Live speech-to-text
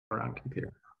around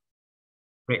computer.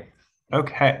 Great.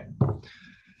 Okay.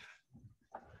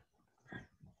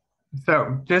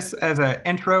 So just as an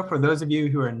intro for those of you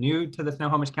who are new to the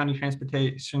Snohomish County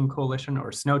Transportation Coalition,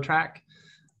 or Snotrac,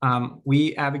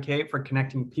 we advocate for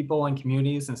connecting people and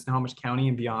communities in Snohomish County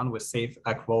and beyond with safe,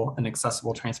 equitable, and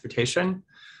accessible transportation.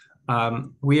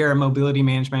 We are a mobility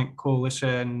management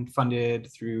coalition funded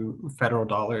through federal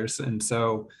dollars. And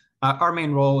so our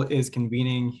main role is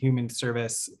convening human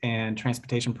service and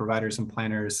transportation providers and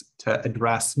planners to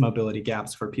address mobility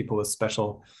gaps for people with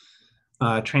special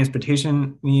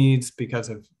transportation needs because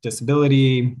of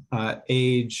disability,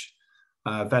 age,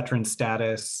 veteran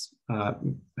status,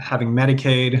 having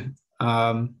Medicaid,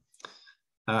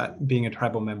 being a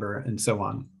tribal member, and so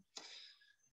on.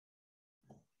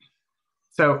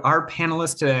 So our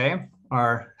panelists today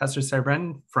are Hester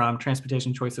Sebren from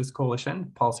Transportation Choices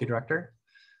Coalition, Policy Director,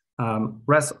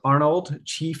 Russ Arnold,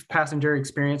 Chief Passenger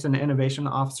Experience and Innovation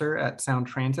Officer at Sound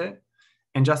Transit,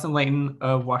 and Justin Layton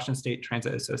of Washington State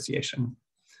Transit Association,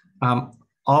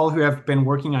 all who have been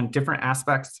working on different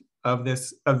aspects of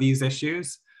these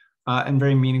issues in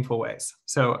very meaningful ways.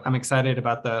 So I'm excited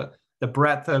about the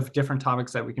breadth of different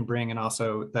topics that we can bring, and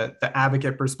also the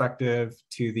advocate perspective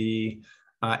to the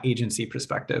agency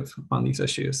perspective on these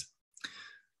issues.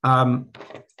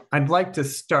 I'd like to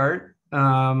start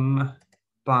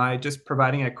by just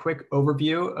providing a quick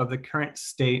overview of the current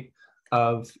state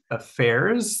of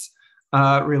affairs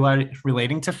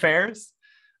relating to fares.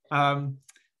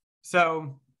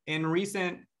 So in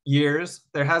recent years,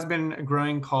 there has been a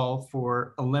growing call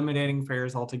for eliminating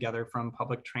fares altogether from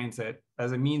public transit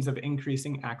as a means of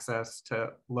increasing access to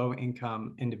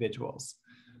low-income individuals.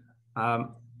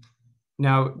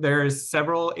 Now, there's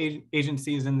several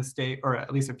agencies in the state, or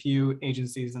at least a few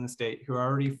agencies in the state, who are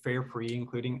already fare-free,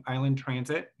 including Island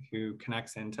Transit, who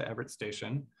connects into Everett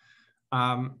Station,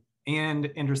 and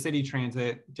Intercity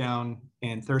Transit down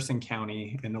in Thurston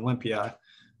County in Olympia,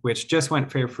 which just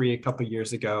went fare-free a couple of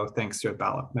years ago, thanks to a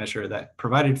ballot measure that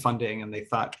provided funding, and they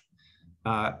thought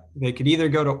they could either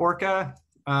go to ORCA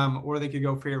or they could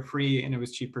go fare-free, and it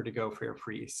was cheaper to go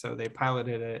fare-free. So they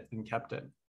piloted it and kept it.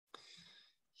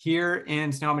 Here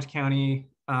in Snohomish County,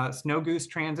 Snow Goose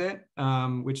Transit,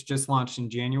 which just launched in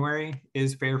January,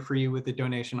 is fare-free with the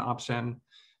donation option.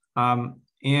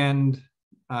 And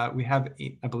we have,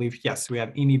 I believe, yes, we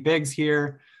have Amy Biggs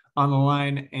here on the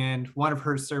line, and one of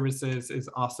her services is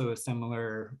also a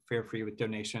similar fare-free with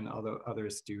donation, although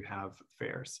others do have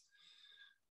fares.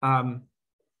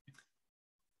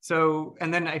 So,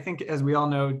 and then I think, as we all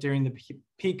know, during the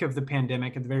peak of the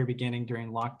pandemic, at the very beginning,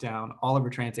 during lockdown, all of our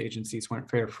transit agencies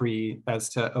went fare-free as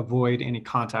to avoid any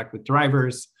contact with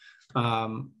drivers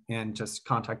and just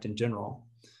contact in general.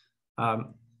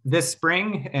 This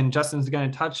spring, and Justin's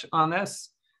going to touch on this,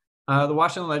 the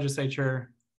Washington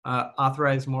legislature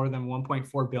authorized more than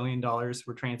 $1.4 billion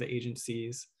for transit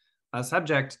agencies,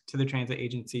 subject to the transit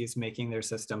agencies making their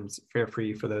systems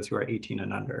fare-free for those who are 18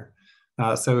 and under.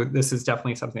 So this is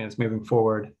definitely something that's moving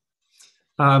forward.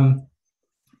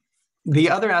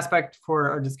 The other aspect for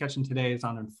our discussion today is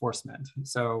on enforcement.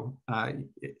 So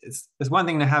it's one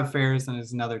thing to have fares, and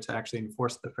it's another to actually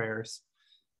enforce the fares.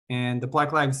 And the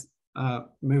Black Lives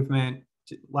movement,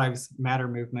 Lives Matter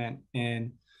movement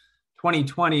in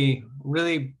 2020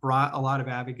 really brought a lot of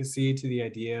advocacy to the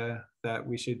idea that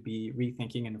we should be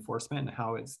rethinking enforcement and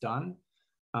how it's done.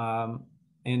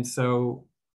 And so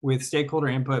with stakeholder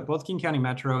input, both King County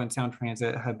Metro and Sound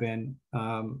Transit have been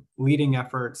leading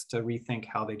efforts to rethink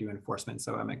how they do enforcement.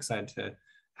 So I'm excited to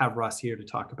have Russ here to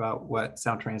talk about what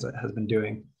Sound Transit has been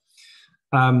doing.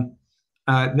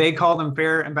 They call them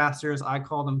fare ambassadors. I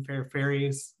call them Fare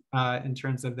Faeries in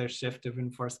terms of their shift of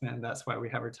enforcement. And that's why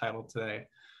we have our title today,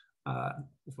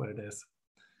 is what it is.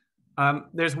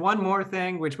 There's one more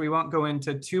thing, which we won't go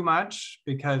into too much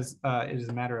because it is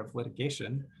a matter of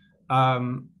litigation.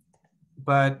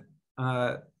 But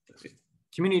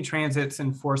community transit's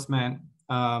enforcement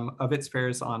of its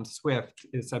fares on Swift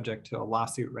is subject to a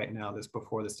lawsuit right now that's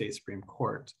before the state Supreme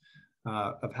Court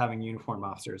of having uniform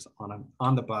officers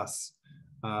on the bus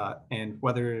and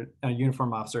whether a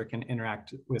uniform officer can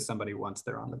interact with somebody once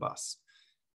they're on the bus.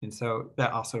 And so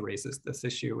that also raises this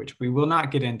issue, which we will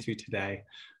not get into today,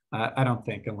 I don't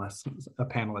think, unless a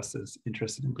panelist is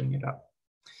interested in bringing it up.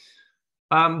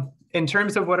 In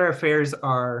terms of what our fares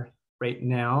are right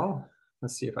now,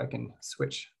 let's see if I can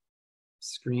switch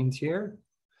screens here.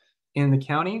 In the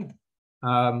county,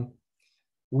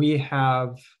 we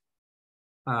have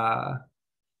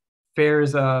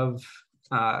fares of,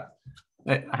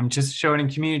 I'm just showing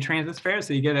community transit fares,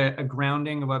 so you get a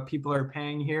grounding of what people are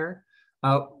paying here.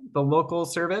 The local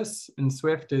service in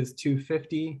Swift is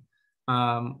 $250.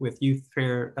 with youth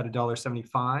fare at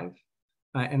 $1.75.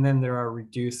 And then there are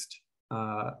reduced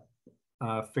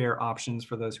fare options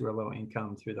for those who are low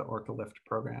income through the ORCA Lift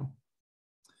program.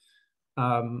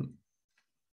 And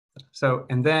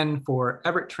then for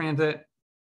Everett Transit,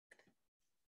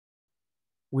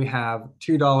 we have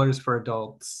 $2 for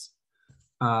adults,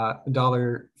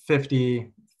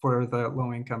 $1.50 for the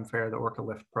low income fare, the ORCA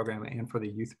Lift program, and for the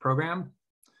youth program.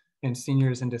 And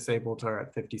seniors and disabled are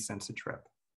at 50 cents a trip.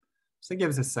 So it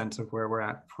gives a sense of where we're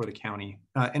at for the county,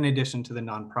 in addition to the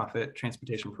nonprofit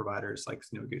transportation providers like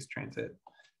Snow Goose Transit,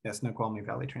 Snoqualmie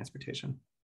Valley Transportation.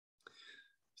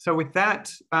 So with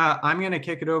that, I'm going to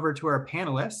kick it over to our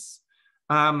panelists.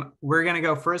 We're going to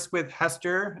go first with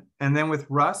Hester, and then with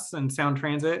Russ and Sound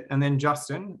Transit, and then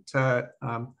Justin to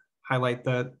highlight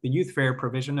the youth fare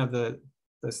provision of the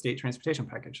state transportation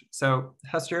package. So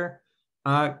Hester,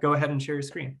 go ahead and share your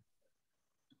screen.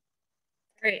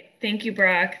 Great, thank you,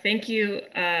 Brock. Thank you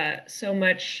so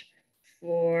much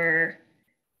for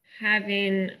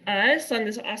having us on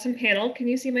this awesome panel. Can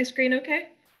you see my screen okay?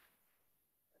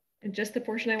 And just the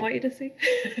portion I want you to see?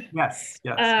 Yes,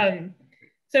 yes.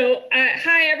 So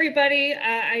hi, everybody.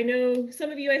 I know some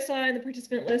of you I saw in the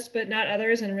participant list, but not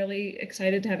others, and I'm really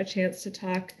excited to have a chance to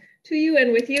talk to you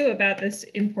and with you about this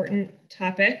important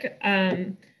topic.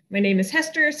 My name is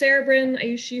Hester Sarabrin. I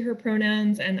use she, her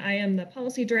pronouns, and I am the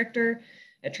policy director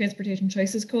at Transportation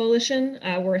Choices Coalition.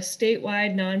 We're a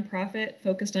statewide nonprofit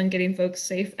focused on getting folks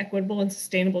safe, equitable, and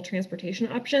sustainable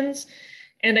transportation options.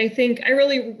 And I think I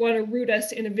really want to root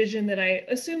us in a vision that I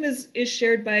assume is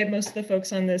shared by most of the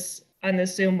folks on this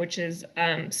Zoom, which is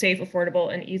safe,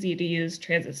 affordable, and easy to use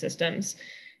transit systems.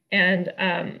 And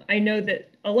I know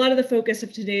that a lot of the focus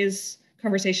of today's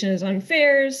conversation is on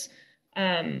fares,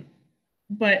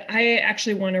 but I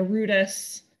actually want to root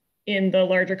us in the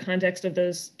larger context of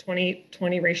those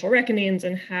 2020 racial reckonings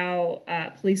and how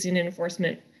policing and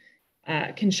enforcement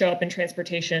can show up in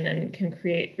transportation and can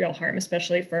create real harm,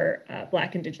 especially for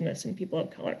Black, Indigenous, and people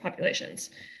of color populations.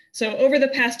 So over the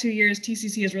past 2 years,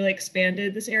 TCC has really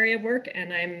expanded this area of work,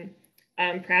 and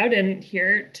I'm proud and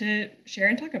here to share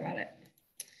and talk about it.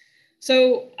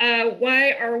 So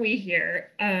why are we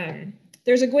here?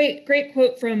 There's a great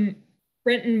quote from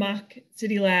Brenton Mock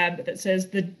City Lab that says,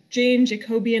 the Jane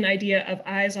Jacobian idea of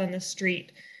eyes on the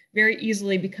street very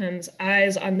easily becomes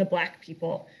eyes on the Black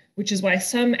people, which is why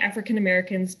some African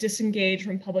Americans disengage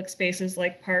from public spaces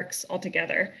like parks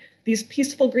altogether. These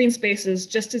peaceful green spaces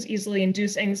just as easily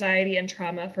induce anxiety and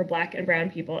trauma for Black and brown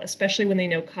people, especially when they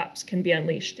know cops can be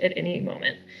unleashed at any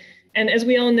moment. And as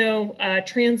we all know,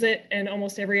 transit and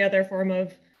almost every other form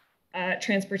of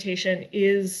transportation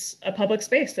is a public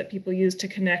space that people use to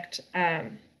connect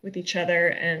with each other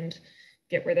and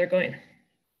get where they're going.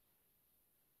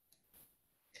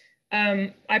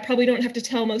 I probably don't have to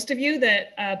tell most of you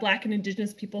that Black and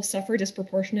Indigenous people suffer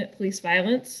disproportionate police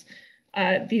violence.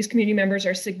 These community members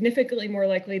are significantly more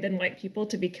likely than white people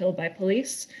to be killed by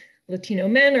police. Latino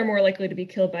men are more likely to be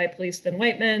killed by police than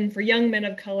white men. For young men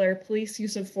of color, police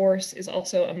use of force is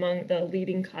also among the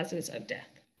leading causes of death.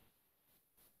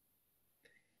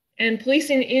 And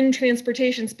policing in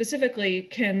transportation specifically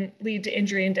can lead to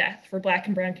injury and death for Black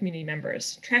and brown community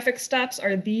members. Traffic stops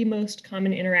are the most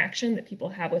common interaction that people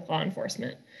have with law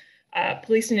enforcement.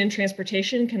 Policing in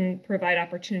transportation can provide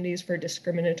opportunities for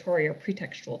discriminatory or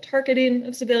pretextual targeting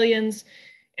of civilians.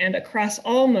 And across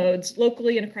all modes,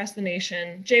 locally and across the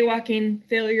nation, jaywalking,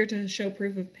 failure to show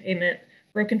proof of payment,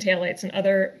 broken taillights, and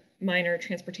other minor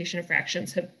transportation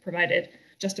infractions have provided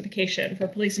justification for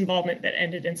police involvement that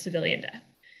ended in civilian death.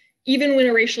 Even when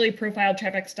a racially profiled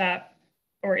traffic stop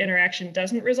or interaction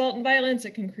doesn't result in violence,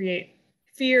 it can create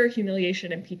fear,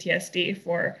 humiliation, and PTSD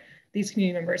for these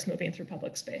community members moving through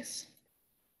public space.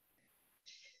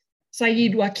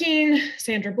 Saeed Joaquin,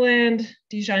 Sandra Bland,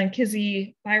 Dijon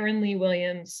Kizzy, Byron Lee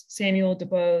Williams, Samuel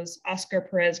DeBose, Oscar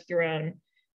Perez Giron.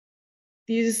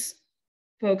 These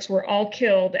folks were all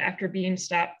killed after being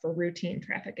stopped for routine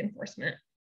traffic enforcement.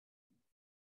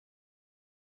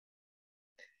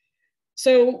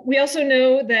 So we also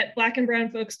know that Black and brown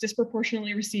folks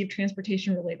disproportionately receive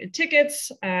transportation-related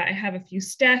tickets. I have a few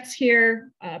stats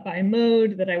here by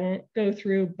mode that I won't go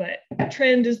through, but the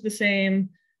trend is the same.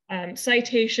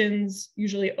 Citations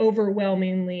usually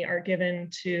overwhelmingly are given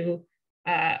to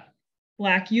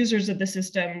Black users of the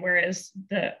system, whereas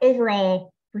the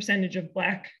overall percentage of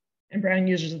Black and brown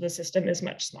users of the system is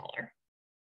much smaller.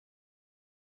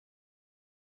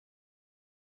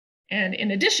 And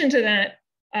in addition to that,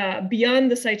 beyond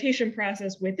the citation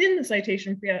process, within the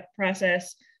citation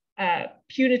process,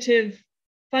 punitive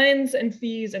fines and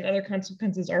fees and other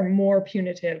consequences are more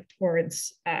punitive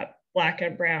towards Black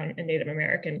and Brown and Native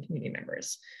American community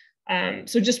members.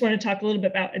 So just want to talk a little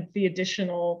bit about the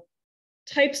additional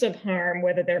types of harm,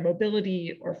 whether they're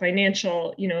mobility or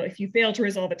financial. You know, if you fail to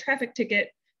resolve a traffic ticket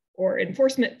or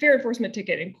fair enforcement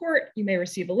ticket in court, you may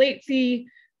receive a late fee.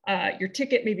 Your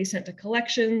ticket may be sent to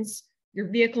collections. Your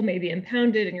vehicle may be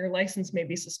impounded and your license may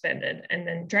be suspended. And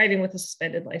then driving with a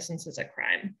suspended license is a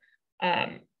crime.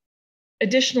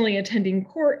 Additionally, attending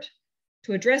court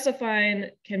to address a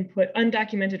fine can put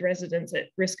undocumented residents at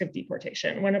risk of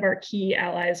deportation. One of our key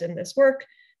allies in this work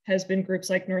has been groups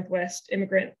like Northwest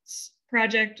Immigrants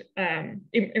Project,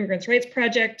 Immigrants' Rights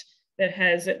Project, that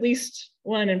has at least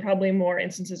one and probably more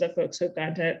instances of folks who have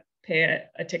gone to pay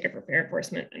a ticket for fair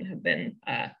enforcement and have been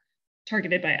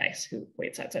targeted by ICE, who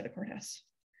waits outside the courthouse.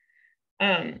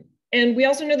 And we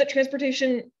also know that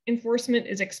transportation enforcement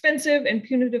is expensive and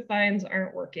punitive fines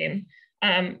aren't working.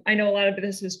 I know a lot of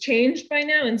this has changed by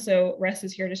now, and so Russ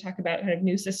is here to talk about kind of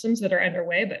new systems that are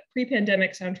underway, but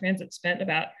pre-pandemic, Sound Transit spent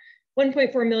about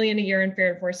 $1.4 million a year in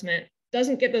fair enforcement,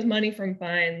 doesn't get those money from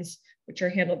fines, which are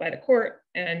handled by the court,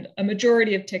 and a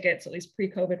majority of tickets, at least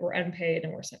pre-COVID, were unpaid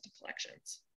and were sent to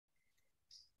collections.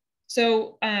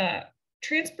 So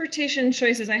transportation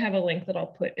choices, I have a link that I'll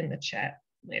put in the chat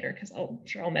later because I'm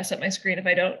sure I'll mess up my screen if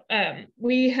I don't.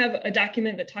 We have a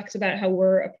document that talks about how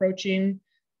we're approaching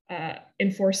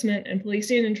enforcement and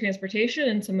policing and transportation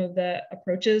and some of the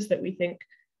approaches that we think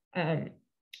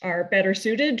are better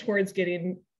suited towards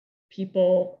getting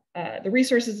people the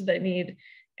resources that they need.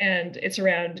 And it's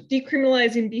around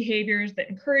decriminalizing behaviors that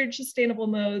encourage sustainable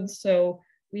modes. So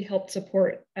we help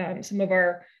support some of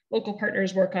our local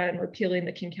partners work on repealing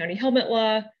the King County helmet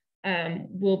law.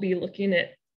 We'll be looking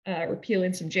at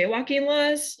repealing some jaywalking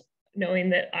laws, knowing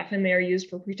that often they are used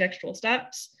for pretextual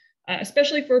stops,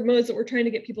 especially for modes that we're trying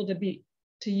to get people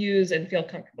to use and feel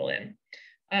comfortable in.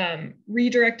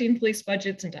 Redirecting police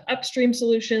budgets into upstream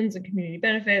solutions and community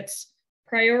benefits,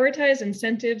 prioritize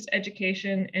incentives,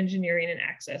 education, engineering, and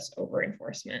access over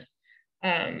enforcement.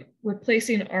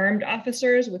 Replacing armed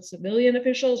officers with civilian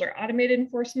officials or automated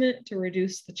enforcement to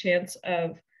reduce the chance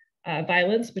of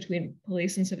violence between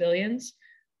police and civilians.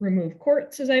 Remove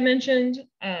courts, as I mentioned,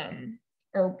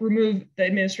 or remove the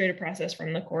administrative process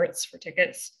from the courts for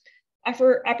tickets.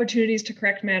 Offer opportunities to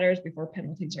correct matters before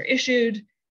penalties are issued.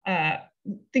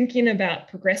 Thinking about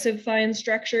progressive fine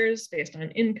structures based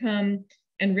on income,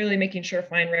 and really making sure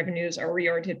fine revenues are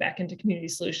reoriented back into community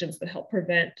solutions that help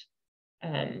prevent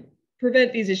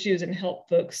these issues and help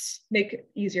folks, make it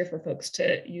easier for folks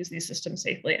to use these systems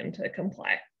safely and to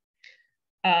comply.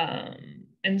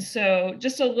 And so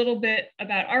just a little bit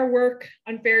about our work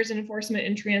on fares and enforcement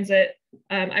in transit.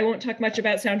 I won't talk much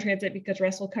about Sound Transit because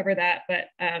Russ will cover that, but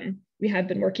we have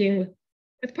been working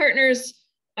with partners,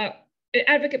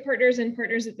 advocate partners and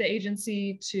partners at the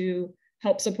agency to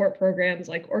help support programs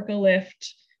like ORCA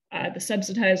Lift, the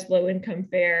subsidized low-income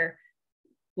fare.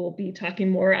 We'll be talking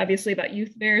more obviously about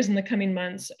youth fares in the coming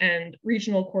months and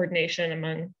regional coordination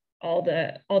among all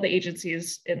the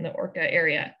agencies in the ORCA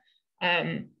area.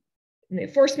 In the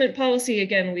enforcement policy,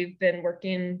 again, we've been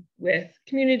working with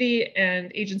community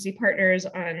and agency partners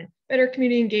on better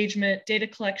community engagement, data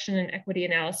collection, and equity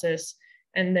analysis.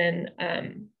 And then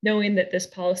knowing that this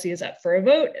policy is up for a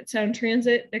vote at Sound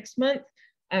Transit next month,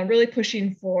 really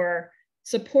pushing for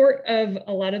support of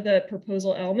a lot of the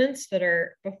proposal elements that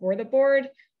are before the board.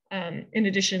 In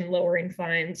addition, lowering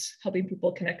fines, helping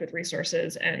people connect with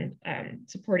resources, and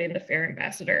supporting the Fare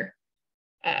Ambassador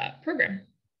program.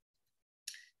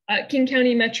 King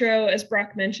County Metro, as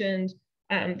Brock mentioned,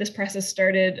 this process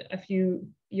started a few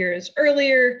years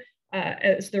earlier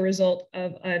as the result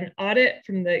of an audit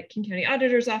from the King County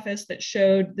Auditor's Office that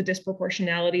showed the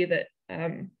disproportionality that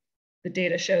the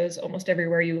data shows almost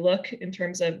everywhere you look in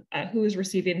terms of who is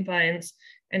receiving fines.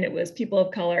 And it was people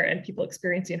of color and people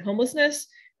experiencing homelessness.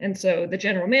 And so the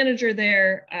general manager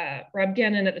there, Rob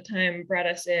Gannon at the time, brought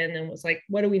us in and was like,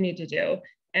 what do we need to do?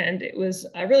 And it was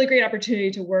a really great opportunity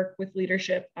to work with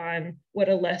leadership on what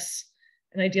an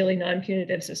ideally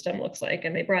non-punitive system looks like.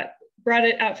 And they brought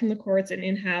it out from the courts and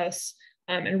in-house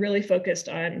and really focused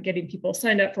on getting people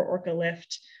signed up for ORCA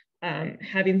Lift,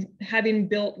 having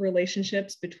built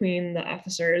relationships between the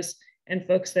officers and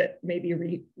folks that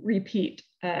maybe repeat,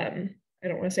 I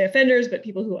don't want to say offenders, but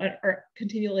people who are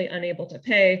continually unable to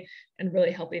pay, and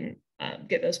really helping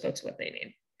get those folks what they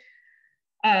need.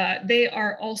 They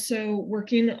are also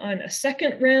working on a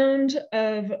second round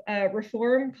of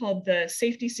reform called the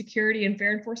Safety, Security, and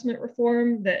Fair Enforcement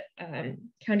Reform that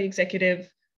County Executive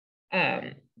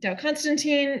Dow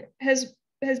Constantine has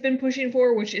been pushing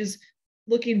for, which is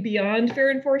looking beyond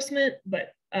fair enforcement,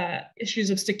 but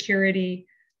issues of security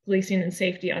policing and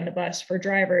safety on the bus for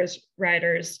drivers,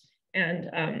 riders,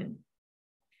 and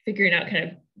figuring out kind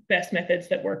of best methods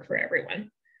that work for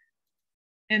everyone.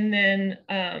 And then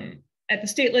at the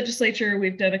state legislature,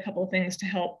 we've done a couple of things to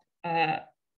help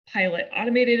pilot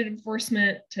automated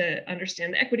enforcement to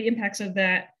understand the equity impacts of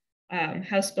that.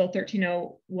 House Bill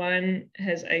 1301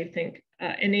 has, I think,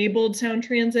 enabled Sound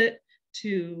Transit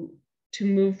to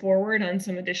move forward on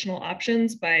some additional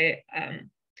options by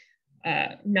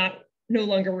no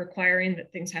longer requiring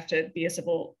that things have to be a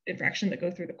civil infraction that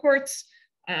go through the courts,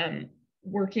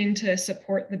 working to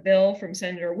support the bill from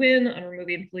Senator Wynn on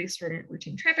removing police from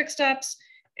routine traffic stops,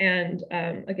 and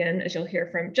again, as you'll hear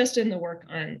from Justin, the work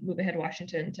on Move Ahead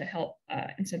Washington to help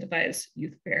incentivize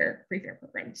youth fare, free fare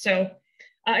programs. So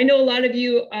I know a lot of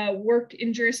you work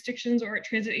in jurisdictions or at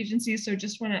transit agencies, so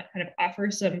just want to kind of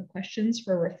offer some questions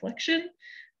for reflection.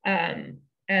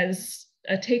 As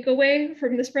a takeaway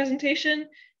from this presentation,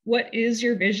 what is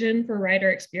your vision for rider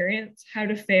experience? How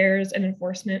do fares and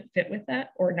enforcement fit with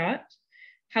that or not?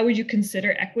 How would you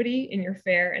consider equity in your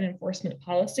fare and enforcement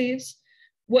policies?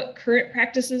 What current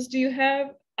practices do you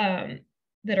have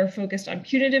that are focused on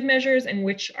punitive measures and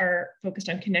which are focused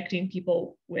on connecting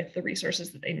people with the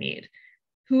resources that they need?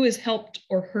 Who is helped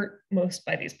or hurt most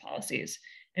by these policies?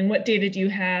 And what data do you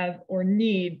have or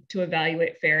need to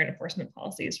evaluate fare and enforcement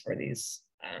policies for these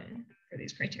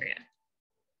criteria?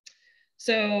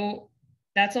 So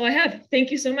that's all I have. Thank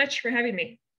you so much for having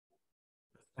me.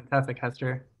 Fantastic,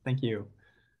 Hester. Thank you.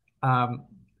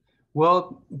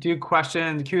 We'll do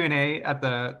questions, Q&A at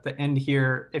the end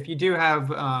here. If you do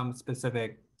have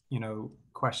specific,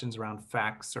 questions around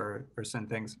facts or certain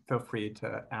things, feel free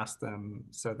to ask them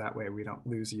so that way we don't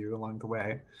lose you along the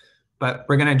way. But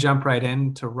we're going to jump right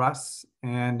in to Russ.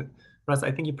 And Russ,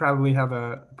 I think you probably have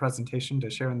a presentation to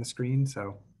share on the screen,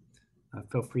 so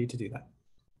feel free to do that.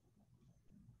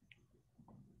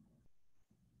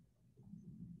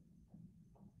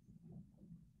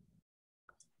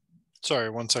 Sorry,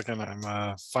 one second.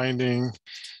 I'm finding.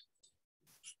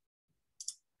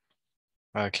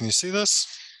 Can you see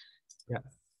this? Yeah.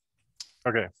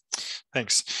 Okay,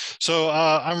 thanks. So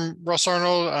I'm Russ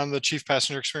Arnold. I'm the Chief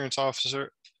Passenger Experience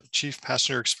Officer, Chief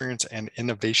Passenger Experience and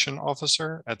Innovation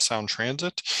Officer at Sound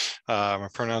Transit. My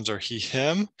pronouns are he,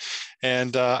 him.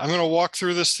 And I'm going to walk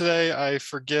through this today. I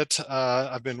forget,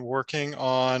 I've been working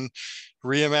on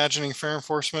reimagining fare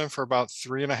enforcement for about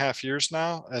 3.5 years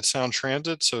now at Sound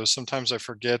Transit. So sometimes I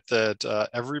forget that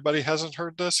everybody hasn't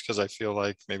heard this because I feel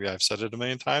like maybe I've said it a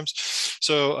million times.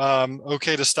 So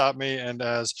okay to stop me. And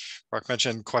as Mark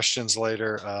mentioned, questions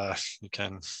later, you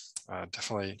can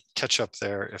definitely catch up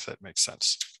there if it makes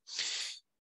sense.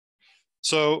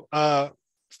 So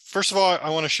first of all, I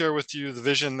want to share with you the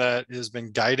vision that has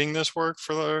been guiding this work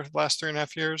for the last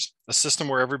 3.5 years, a system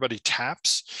where everybody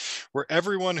taps, where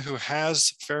everyone who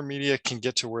has fare media can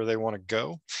get to where they want to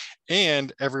go,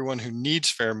 and everyone who needs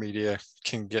fare media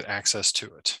can get access to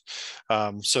it.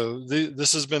 So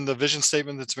this has been the vision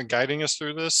statement that's been guiding us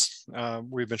through this.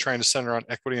 We've been trying to center on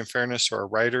equity and fairness to our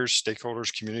riders,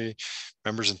 stakeholders, community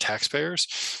members, and taxpayers.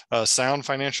 Sound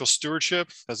financial stewardship,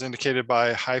 as indicated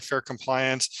by high fare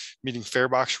compliance, meeting fare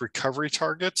box recovery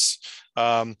targets.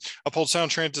 Uphold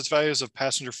Sound Transit's values of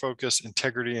passenger focus,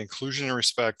 integrity, inclusion, and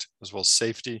respect, as well as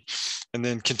safety. And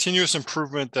then continuous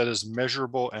improvement that is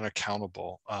measurable and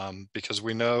accountable, because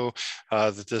we know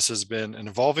that this has been an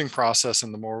evolving process,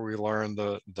 and the more we learn,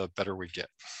 the better we get.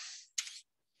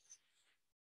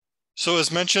 So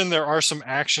as mentioned, there are some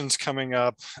actions coming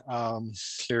up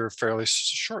here fairly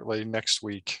shortly next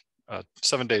week,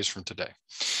 7 days from today.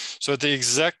 So at the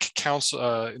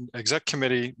exec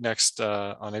committee next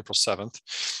on April 7th,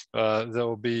 there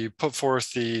will be put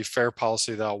forth the fare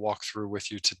policy that I'll walk through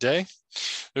with you today.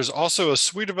 There's also a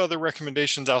suite of other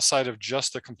recommendations outside of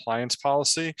just the compliance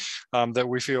policy that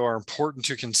we feel are important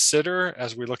to consider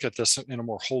as we look at this in a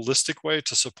more holistic way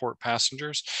to support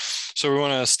passengers. So we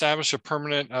want to establish a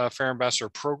permanent fare ambassador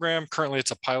program. Currently,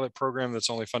 it's a pilot program that's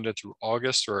only funded through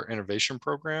August, or our innovation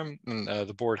program. And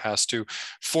the board has to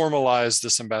formalize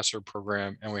this ambassador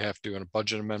program, and we have to do a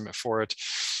budget amendment for it.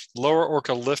 Lower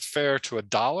ORCA lift fare to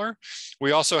 $1.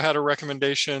 We also had a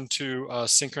recommendation to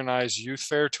synchronize youth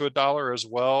fare to $1 as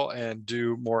well, and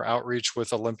do more outreach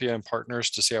with Olympia and partners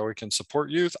to see how we can support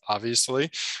youth.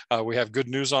 Obviously, we have good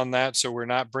news on that. So we're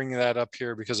not bringing that up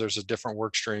here because there's a different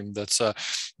work stream that's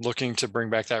looking to bring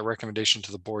back that recommendation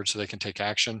to the board so they can take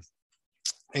action.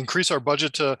 Increase our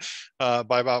budget to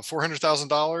by about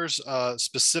 $400,000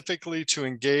 specifically to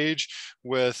engage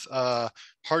with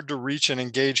hard to reach and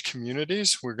engage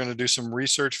communities. We're going to do some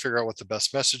research, figure out what the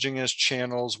best messaging is,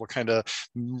 channels,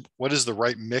 what is the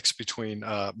right mix between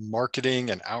marketing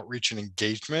and outreach and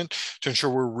engagement to ensure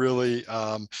we're really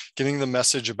getting the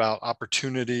message about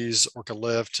opportunities, ORCA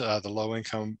Lift, the low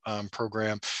income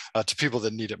program to people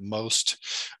that need it most.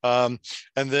 And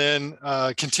then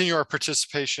continue our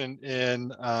participation in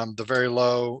the very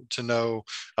low to no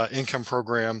income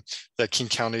program that King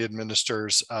County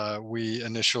administers. We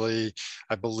initially,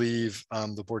 I believe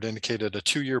the board indicated a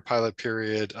 2-year pilot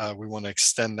period. We want to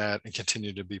extend that and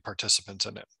continue to be participants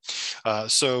in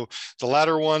it. So the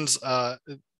latter ones,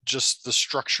 just the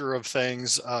structure of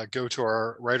things, go to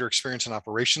our Writer Experience and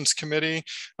Operations Committee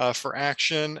for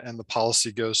action, and the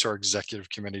policy goes to our Executive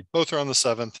Committee. Both are on the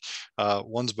 7th,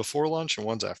 one's before lunch and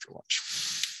one's after lunch.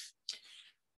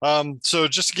 So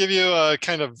just to give you a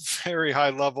kind of very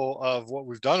high level of what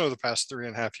we've done over the past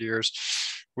 3.5 years,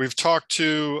 we've talked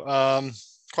to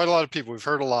quite a lot of people. We've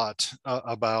heard a lot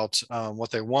about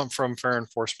what they want from fair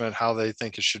enforcement, how they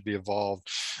think it should be evolved,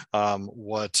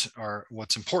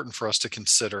 what's important for us to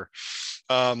consider.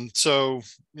 So,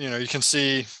 you can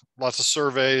see lots of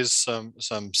surveys,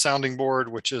 some sounding board,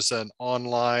 which is an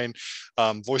online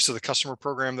voice of the customer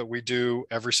program that we do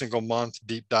every single month,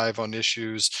 deep dive on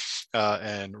issues,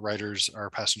 and writers, our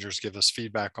passengers, give us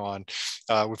feedback on.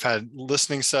 We've had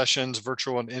listening sessions,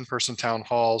 virtual and in-person town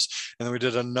halls, and then we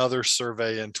did another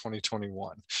survey in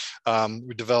 2021.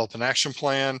 We developed an action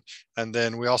plan, and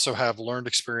then we also have learned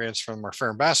experience from our Fair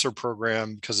Ambassador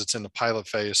program because it's in the pilot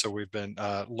phase. So we've been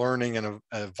learning and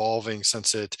evolving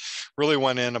since it really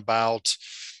went in about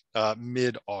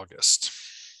mid-August.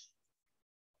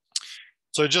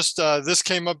 So just this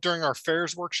came up during our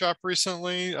FAIRS workshop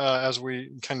recently as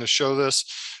we kind of show this.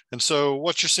 And so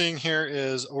what you're seeing here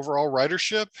is overall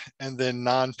ridership and then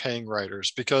non-paying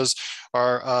riders, because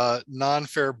our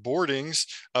non-fare boardings,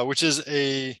 which is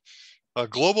a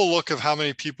global look of how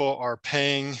many people are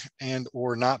paying and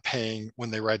or not paying when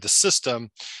they ride the system.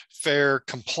 Fare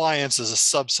compliance is a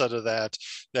subset of that.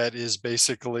 That is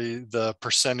basically the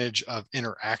percentage of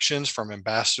interactions from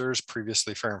ambassadors,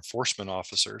 previously fair enforcement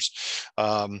officers.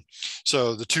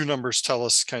 So the two numbers tell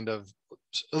us kind of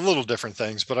a little different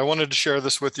things, but I wanted to share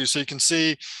this with you so you can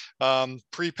see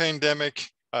pre-pandemic.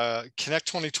 Connect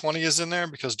 2020 is in there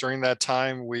because during that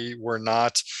time we were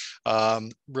not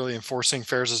really enforcing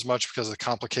fares as much because of the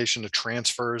complication of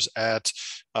transfers at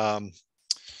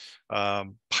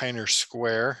Pioneer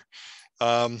Square.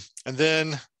 And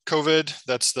then COVID,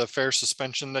 that's the fare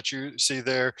suspension that you see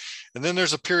there. And then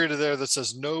there's a period of there that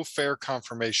says no fare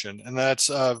confirmation. And that's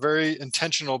very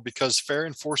intentional because fare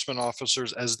enforcement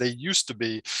officers, as they used to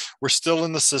be, were still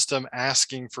in the system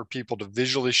asking for people to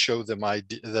visually show them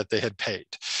that they had paid.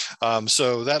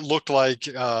 So that looked like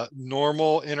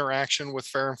normal interaction with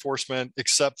fare enforcement,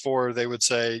 except for they would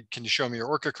say, can you show me your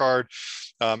ORCA card?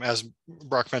 As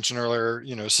Brock mentioned earlier,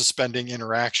 suspending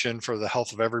interaction for the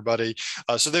health of everybody.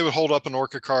 So they would hold up an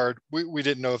ORCA card. We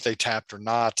didn't know if they tapped or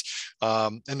not.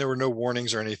 And there were no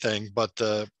warnings or anything, but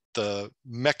the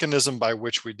mechanism by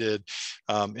which we did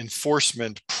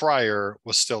enforcement prior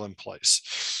was still in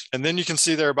place. And then you can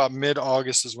see there about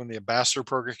mid-August is when the ambassador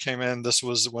program came in. This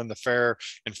was when the fare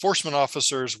enforcement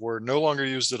officers were no longer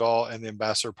used at all and the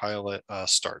ambassador pilot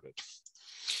started.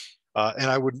 And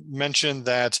I would mention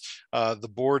that the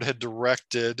board had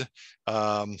directed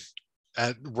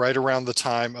right around the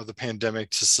time of the pandemic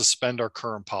to suspend our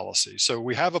current policy. So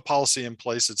we have a policy in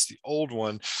place. It's the old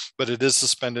one, but it is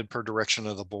suspended per direction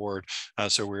of the board.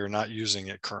 So we are not using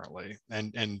it currently.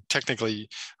 And technically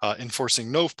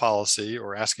enforcing no policy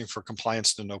or asking for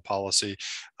compliance to no policy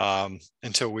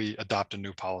until we adopt a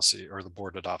new policy or the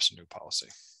board adopts a new policy.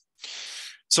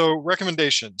 So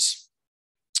recommendations.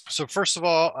 So first of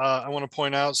all, I want to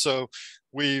point out, so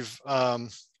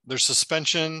there's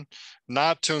suspension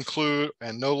not to include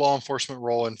and no law enforcement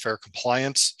role in fare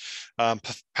compliance.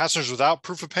 Passengers without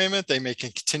proof of payment, they may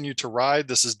continue to ride.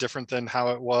 This is different than how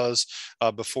it was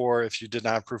before. If you did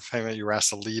not have proof of payment, you were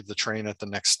asked to leave the train at the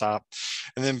next stop.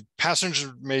 And then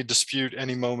passengers may dispute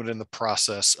any moment in the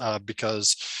process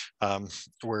because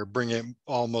we're bringing it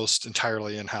almost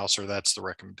entirely in-house, or that's the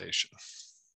recommendation.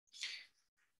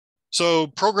 So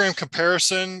program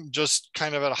comparison, just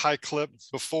kind of at a high clip.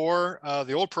 Before,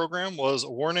 the old program was a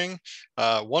warning,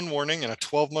 one warning in a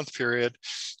 12-month period,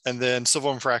 and then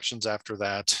civil infractions after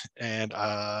that. And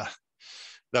that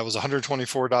was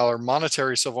 $124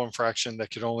 monetary civil infraction that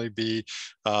could only be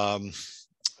handled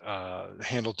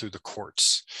through the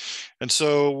courts. And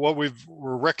so what we're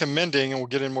recommending, and we'll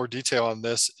get in more detail on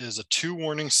this, is a 2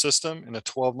 warning system in a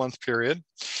 12-month period.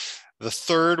 The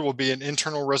third will be an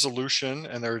internal resolution,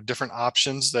 and there are different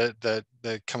options that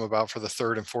come about for the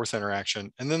third and fourth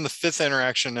interaction. And then the fifth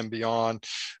interaction and beyond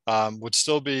would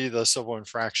still be the civil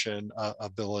infraction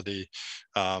ability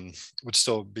would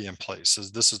still be in place,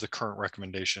 as this is the current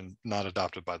recommendation, not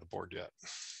adopted by the board yet.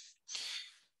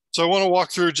 So I want to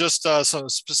walk through just some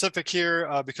specific here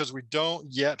because we don't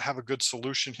yet have a good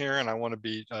solution here, and I want to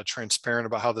be transparent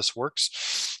about how this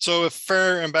works. So if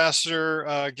Fare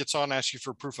Ambassador gets on, asks you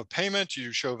for proof of payment,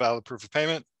 you show valid proof of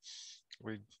payment.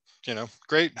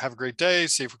 Great, have a great day,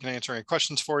 see if we can answer any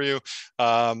questions for you,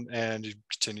 and you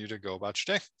continue to go about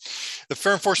your day. If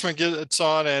Fare Enforcement gets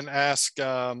on and asks,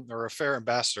 or a Fare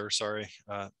Ambassador, sorry,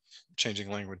 changing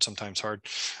language sometimes hard,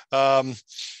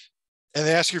 and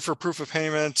they ask you for proof of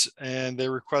payment, and they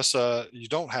request you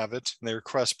don't have it, and they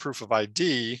request proof of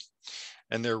ID,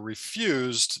 and they're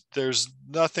refused, there's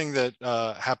nothing that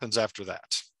happens after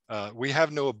that. We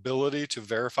have no ability to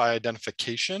verify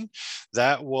identification.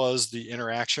 That was the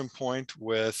interaction point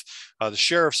with the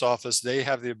sheriff's office. They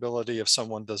have the ability, if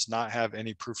someone does not have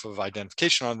any proof of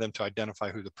identification on them, to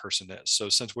identify who the person is. So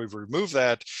since we've removed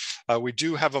that, we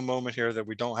do have a moment here that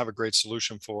we don't have a great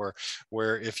solution for,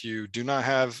 where if you do not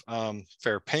have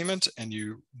fair payment and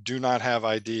you do not have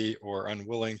ID or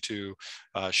unwilling to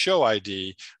show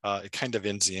ID, it kind of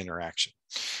ends the interaction.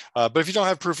 But if you don't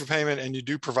have proof of payment and you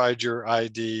do provide your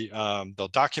ID, they'll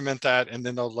document that, and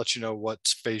then they'll let you know what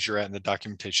phase you're at in the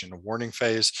documentation, a warning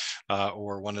phase,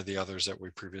 or one of the others that we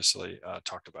previously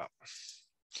talked about.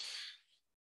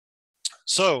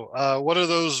 So what do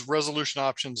those resolution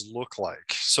options look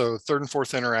like? So third and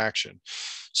fourth interaction.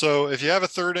 So if you have a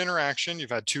third interaction, you've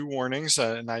had 2 warnings,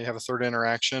 and now you have a third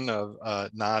interaction of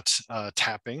not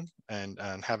tapping and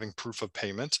having proof of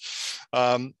payment.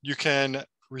 You can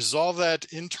resolve that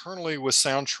internally with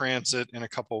Sound Transit in a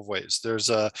couple of ways. There's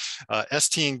a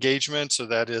ST engagement, so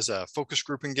that is a focus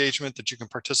group engagement that you can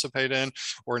participate in,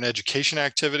 or an education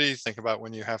activity. Think about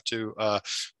when you have to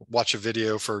watch a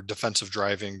video for defensive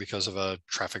driving because of a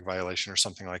traffic violation or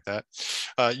something like that.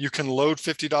 You can load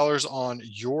 $50 on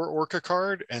your ORCA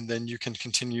card, and then you can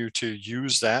continue to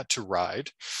use that to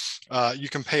ride. You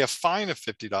can pay a fine of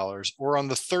 $50, or on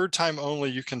the third time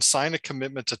only, you can sign a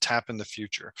commitment to tap in the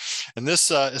future. And this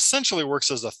essentially works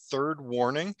as a third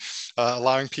warning,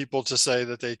 allowing people to say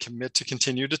that they commit to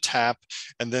continue to tap,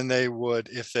 and then they would,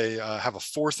 if they have a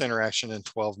fourth interaction in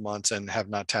 12 months and have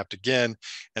not tapped again,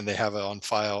 and they have on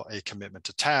file a commitment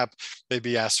to tap, they'd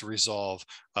be asked to resolve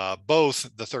both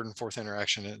the third and fourth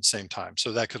interaction at the same time.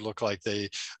 So that could look like they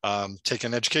take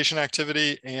an education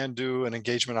activity and do an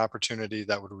engagement opportunity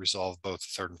that would resolve both the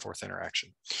third and fourth interaction.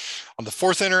 On the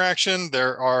fourth interaction,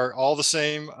 there are all the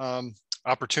same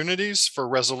opportunities for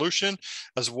resolution,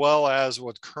 as well as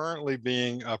what's currently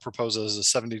being proposed as a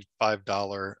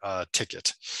 $75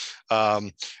 ticket.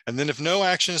 And then if no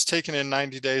action is taken in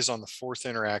 90 days on the fourth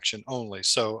interaction only.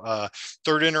 So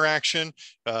third interaction,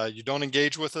 you don't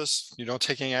engage with us, you don't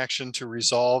take any action to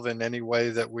resolve in any way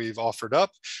that we've offered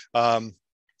up,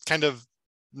 kind of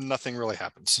nothing really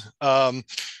happens. On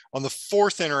the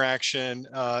fourth interaction,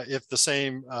 if the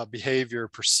same behavior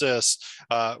persists,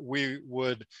 we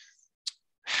would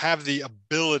have the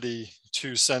ability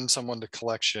to send someone to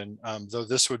collection, though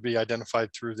this would be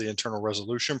identified through the internal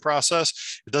resolution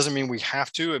process. It doesn't mean we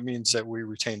have to, it means that we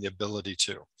retain the ability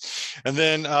to. And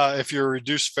then if you're a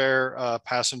reduced fare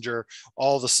passenger,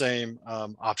 all the same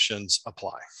options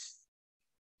apply.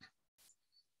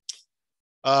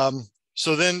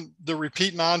 So then the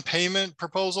repeat non-payment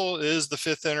proposal is the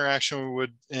fifth interaction. We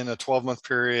would, in a 12-month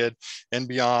period and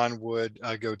beyond, would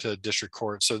go to district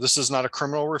court. So this is not a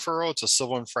criminal referral, it's a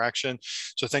civil infraction.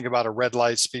 So think about a red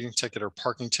light, speeding ticket, or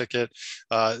parking ticket.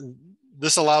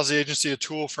 This allows the agency a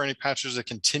tool for any passengers that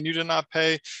continue to not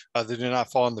pay, that do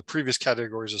not fall in the previous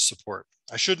categories of support.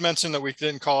 I should mention that we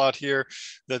didn't call out here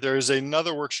that there is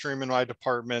another work stream in my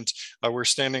department. We're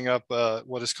standing up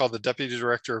what is called the Deputy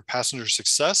Director of Passenger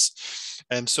Success.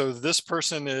 And so this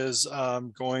person is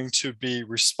going to be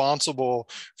responsible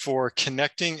for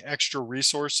connecting extra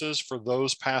resources for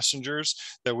those passengers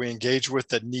that we engage with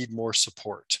that need more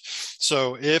support.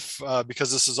 So if,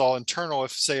 because this is all internal,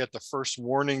 if say at the first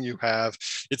warning you have,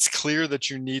 it's clear that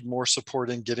you need more support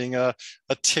in getting a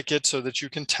ticket so that you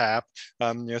can tap,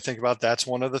 think about that's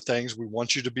one of the things. We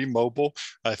want you to be mobile.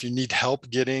 If you need help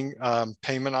getting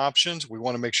payment options, we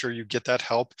want to make sure you get that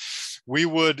help. we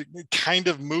would kind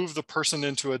of move the person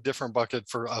into a different bucket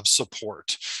of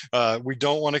support. We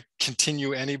don't want to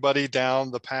continue anybody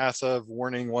down the path of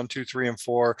warning 1, 2, 3, and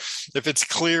 4. If it's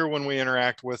clear when we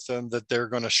interact with them that they're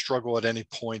going to struggle at any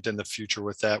point in the future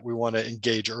with that, we want to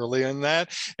engage early in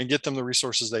that and get them the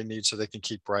resources they need so they can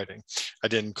keep writing. I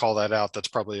didn't call that out. That's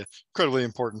probably an incredibly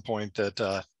important point that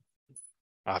I'll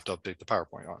have to update the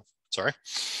PowerPoint on. Sorry.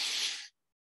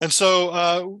 And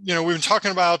so, we've been talking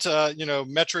about,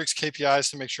 metrics, KPIs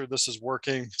to make sure this is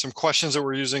working, some questions that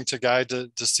we're using to guide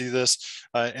to see this.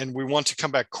 And we want to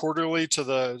come back quarterly to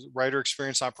the Writer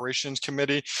Experience Operations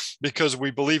Committee because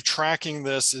we believe tracking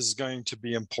this is going to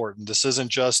be important. This isn't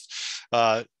just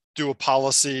do a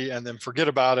policy and then forget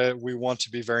about it. We want to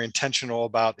be very intentional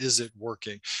about, is it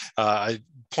working? I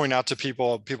point out to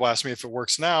people ask me if it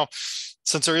works now.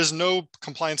 Since there is no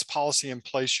compliance policy in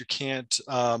place, you can't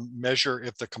measure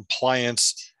if the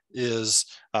compliance is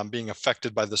being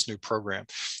affected by this new program.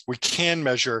 We can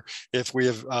measure if we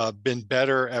have been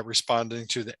better at responding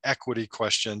to the equity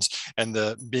questions and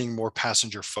the being more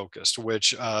passenger focused,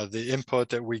 which the input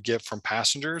that we get from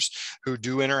passengers who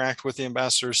do interact with the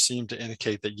ambassadors seem to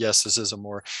indicate that yes, this is a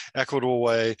more equitable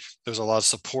way. There's a lot of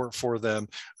support for them.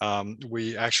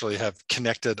 We actually have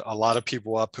connected a lot of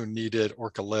people up who needed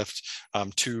ORCA lift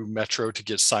to Metro to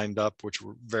get signed up, which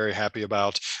we're very happy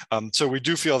about. So we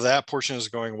do feel that portion is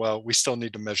going well. We still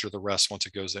need to measure the rest once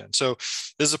it goes in. So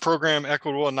this is a program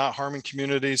equitable and not harming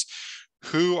communities.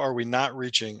 Who are we not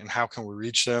reaching and how can we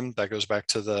reach them? That goes back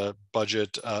to the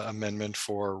budget amendment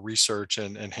for research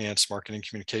and enhanced marketing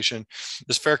communication.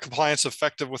 Is fair compliance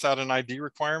effective without an ID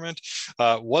requirement?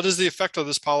 What is the effect of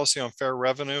this policy on fair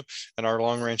revenue and our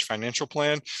long-range financial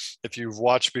plan? If you've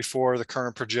watched before, the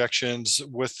current projections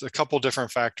with a couple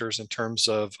different factors in terms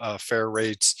of fair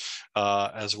rates,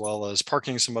 as well as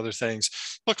parking, some other things,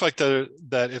 look like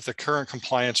that if the current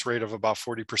compliance rate of about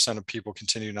 40% of people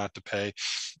continue not to pay,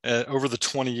 over the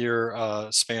 20-year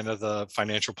span of the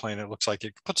financial plan, it looks like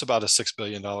it puts about a $6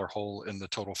 billion hole in the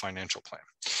total financial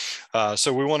plan.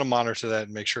 So we want to monitor that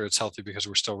and make sure it's healthy because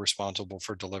we're still responsible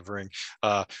for delivering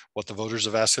what the voters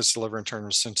have asked us to deliver in terms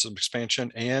of census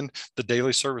expansion and the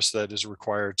daily service that is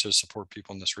required to support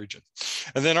people in this region.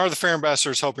 And then are the fair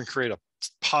ambassadors helping create a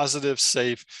positive,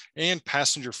 safe, and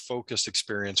passenger-focused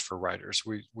experience for riders?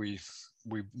 We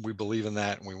believe in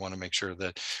that, and we want to make sure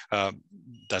that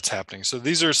that's happening. So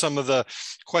these are some of the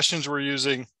questions we're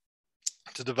using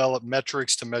to develop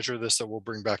metrics to measure this that we'll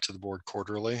bring back to the board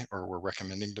quarterly, or we're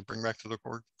recommending to bring back to the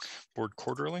board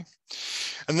quarterly.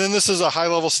 And then this is a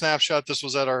high-level snapshot. This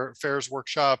was at our FAIRS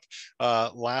workshop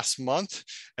last month,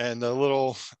 and the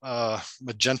little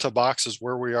magenta box is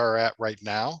where we are at right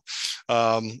now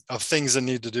of things that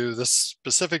need to do. This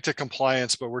specific to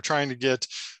compliance, but we're trying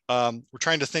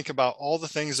to think about all the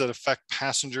things that affect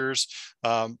passengers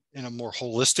in a more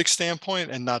holistic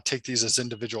standpoint and not take these as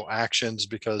individual actions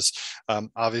because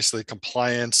obviously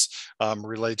compliance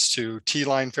relates to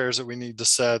T-line fares that we need to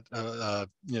set,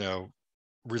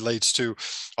 relates to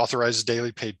authorized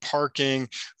daily paid parking,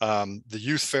 the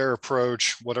youth fare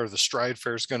approach, what are the stride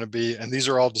fares going to be? And these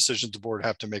are all decisions the board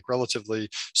have to make relatively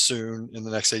soon in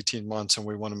the next 18 months. And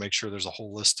we want to make sure there's a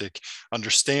holistic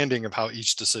understanding of how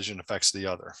each decision affects the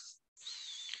other.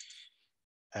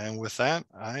 And with that,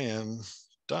 I am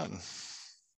done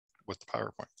with the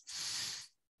PowerPoint.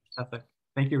 Perfect.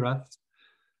 Thank you, Russ.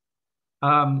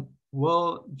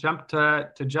 We'll jump to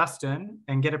Justin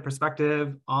and get a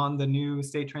perspective on the new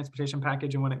state transportation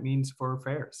package and what it means for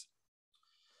fares.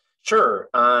 Sure.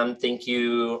 Thank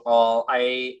you all.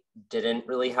 I didn't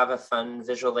really have a fun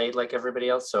visual aid like everybody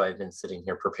else, so I've been sitting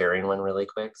here preparing one really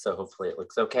quick, so hopefully it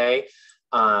looks okay.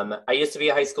 I used to be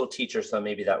a high school teacher, so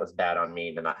maybe that was bad on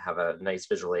me to not have a nice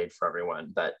visual aid for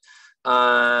everyone, but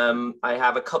I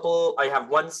have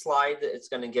one slide that it's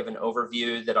going to give an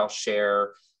overview that I'll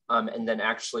share. And then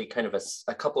actually kind of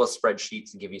a couple of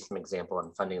spreadsheets to give you some example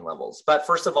on funding levels. But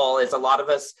first of all, as a lot of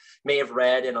us may have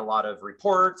read in a lot of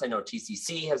reports, I know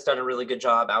TCC has done a really good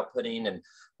job outputting, and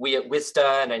we at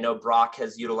WISTA, and I know Brock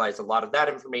has utilized a lot of that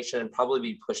information and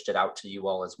probably pushed it out to you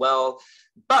all as well.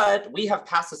 But we have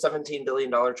passed the $17 billion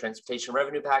transportation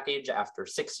revenue package after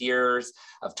 6 years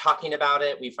of talking about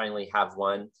it. We finally have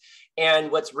one.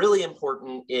 And what's really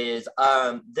important is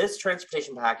this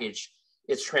transportation package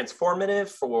is transformative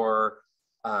for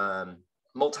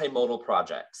multimodal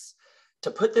projects.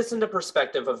 To put this into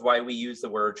perspective of why we use the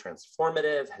word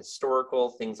transformative,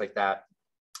 historical, things like that,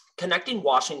 Connecting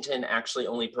Washington actually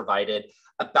only provided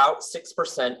about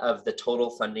 6% of the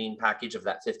total funding package of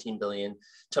that $15 billion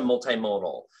to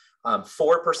multimodal,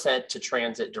 4% to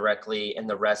transit directly, and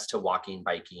the rest to walking,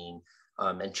 biking,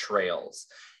 and trails.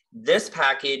 This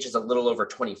package is a little over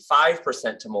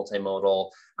 25% to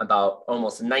multimodal, about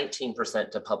almost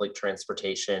 19% to public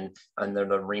transportation, and then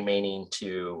the remaining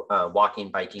to walking,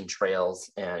 biking, trails,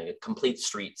 and complete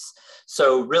streets.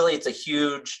 So really, it's a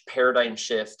huge paradigm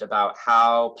shift about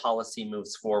how policy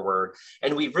moves forward.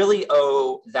 And we really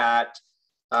owe that,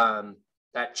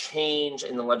 that change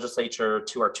in the legislature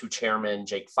to our two chairmen,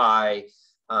 Jake Fye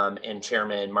and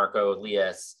Chairman Marco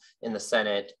Elias in the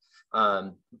Senate.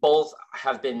 Both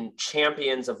have been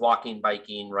champions of walking,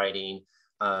 biking, riding.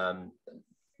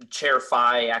 Chair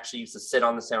Fye actually used to sit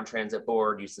on the Sound Transit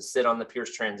Board, used to sit on the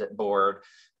Pierce Transit Board.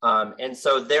 And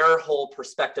so their whole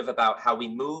perspective about how we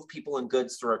move people and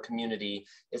goods through our community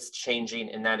is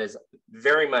changing, and that is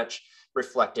very much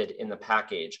reflected in the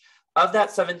package. Of that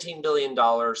 $17 billion,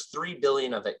 $3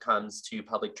 billion of it comes to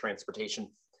public transportation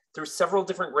through several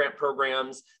different grant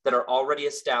programs that are already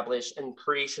established, and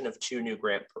creation of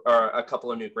a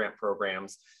couple of new grant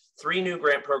programs. 3 new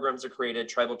grant programs are created: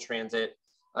 tribal transit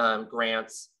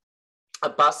grants, a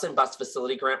bus and bus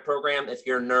facility grant program. If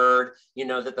you're a nerd, you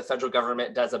know that the federal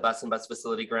government does a bus and bus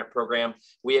facility grant program.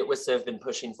 We at WISA have been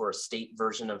pushing for a state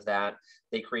version of that.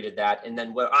 They created that. And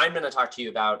then what I'm going to talk to you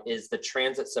about is the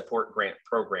transit support grant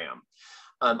program.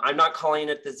 I'm not calling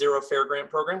it the Zero Fare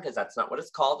Grant Program, because that's not what it's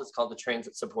called. It's called the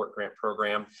Transit Support Grant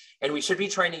Program. And we should be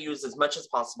trying to use as much as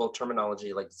possible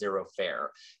terminology like zero fare.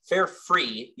 Fare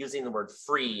free, using the word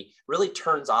free, really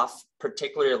turns off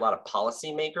particularly a lot of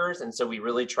policymakers. And so we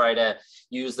really try to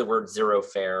use the word zero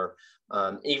fare.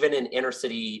 Even in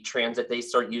intercity transit, they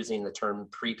start using the term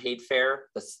prepaid fare.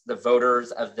 The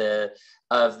voters of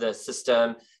the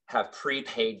system have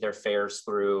prepaid their fares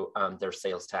through their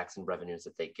sales tax and revenues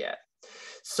that they get.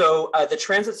 So the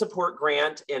transit support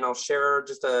grant, and I'll share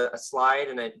just a slide,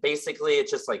 and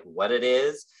it's just like what it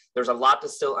is. There's a lot to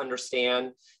still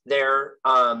understand there.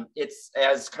 It's,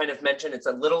 as kind of mentioned, it's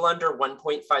a little under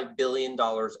 $1.5 billion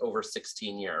over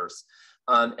 16 years.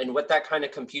 And what that kind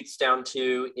of computes down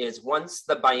to is once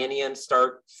the bienniums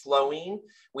start flowing,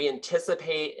 we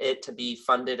anticipate it to be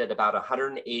funded at about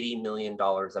 $180 million a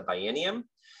biennium.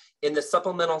 In the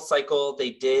supplemental cycle, they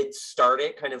did start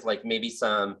it kind of like maybe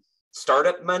some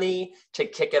startup money to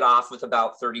kick it off with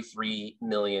about 33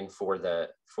 million for the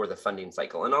funding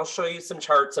cycle. And I'll show you some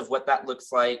charts of what that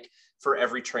looks like for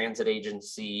every transit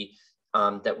agency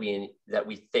that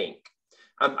we think.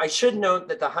 I should note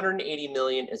that the 180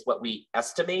 million is what we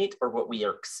estimate or what we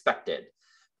are expected.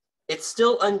 It's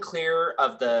still unclear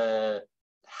of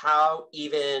how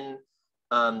even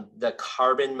the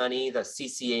carbon money, the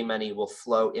CCA money, will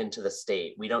flow into the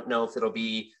state. We don't know if it'll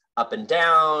be up and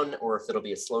down or if it'll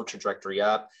be a slow trajectory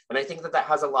up. And I think that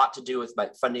has a lot to do with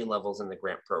funding levels in the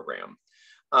grant program.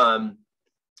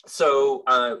 So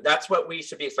that's what we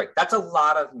should be expecting. That's a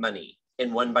lot of money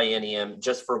in one biennium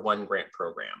just for one grant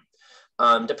program.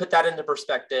 To put that into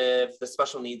perspective, the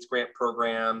special needs grant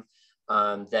program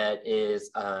that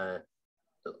is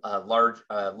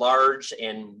large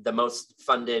and the most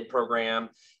funded program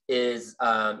is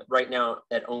right now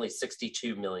at only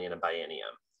 62 million a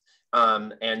biennium.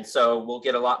 And so we'll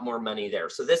get a lot more money there.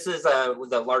 So this is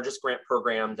the largest grant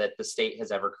program that the state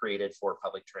has ever created for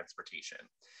public transportation.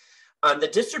 The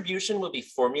distribution will be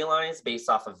formalized based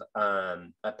off of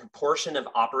a proportion of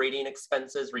operating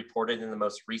expenses reported in the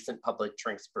most recent public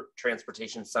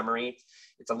transportation summary.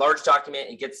 It's a large document.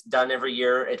 It gets done every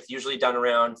year. It's usually done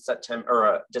around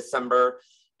December.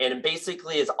 And it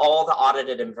basically is all the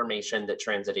audited information that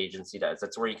transit agency does.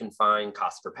 That's where you can find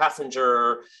cost per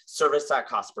passenger,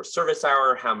 cost per service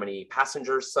hour, how many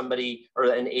passengers somebody or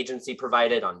an agency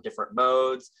provided on different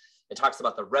modes. It talks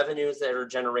about the revenues that are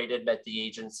generated at the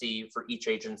agency for each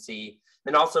agency,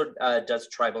 and also does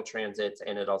tribal transits,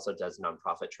 and it also does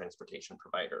nonprofit transportation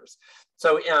providers.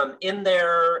 So in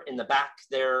the back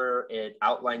there, it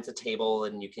outlines a table,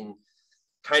 and you can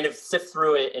kind of sift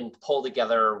through it and pull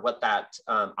together what that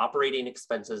operating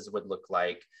expenses would look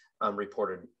like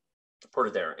reported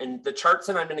there. And the charts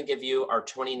that I'm going to give you are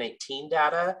 2019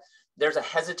 data. There's a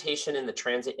hesitation in the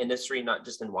transit industry, not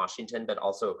just in Washington, but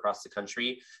also across the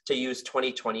country, to use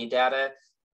 2020 data.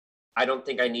 I don't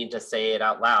think I need to say it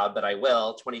out loud, but I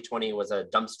will. 2020 was a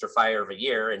dumpster fire of a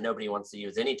year, and nobody wants to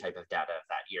use any type of data of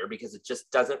that year because it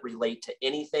just doesn't relate to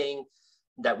anything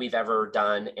that we've ever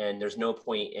done. And there's no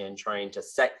point in trying to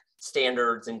set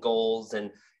standards and goals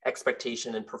and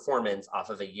expectation and performance off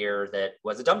of a year that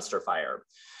was a dumpster fire.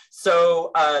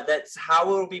 So that's how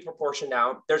it will be proportioned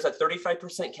out. There's a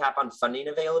 35% cap on funding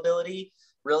availability.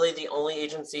 Really, the only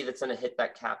agency that's going to hit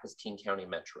that cap is King County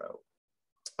Metro.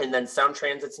 And then Sound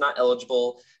Transit's not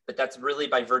eligible, but that's really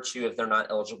by virtue of they're not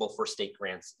eligible for state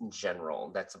grants in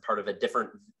general. That's a part of a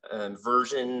different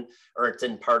version, or it's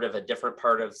in part of a different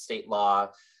part of state law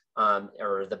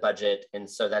or the budget. And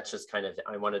so that's just kind of,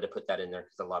 I wanted to put that in there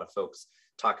because a lot of folks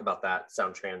talk about that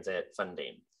Sound Transit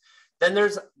funding. Then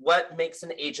there's what makes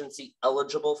an agency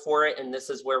eligible for it. And this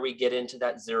is where we get into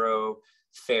that zero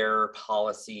fare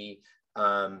policy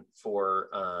for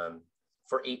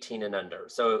 18 and under.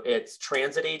 So it's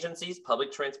transit agencies,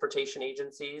 public transportation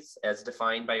agencies as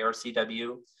defined by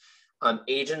RCW.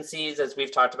 Agencies, as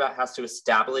we've talked about, has to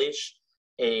establish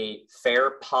a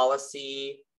fare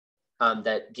policy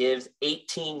that gives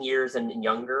 18 years and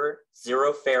younger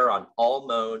zero fare on all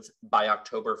modes by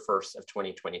October 1st of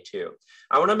 2022.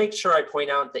 I want to make sure I point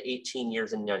out the 18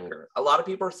 years and younger. A lot of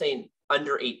people are saying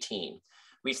under 18.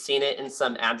 We've seen it in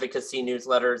some advocacy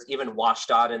newsletters, even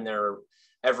WSDOT in their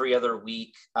every other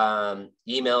week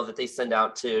email that they send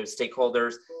out to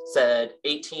stakeholders said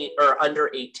 18 or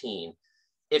under 18.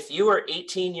 If you are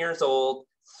 18 years old,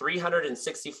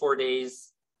 364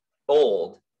 days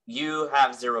old, you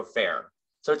have zero fare.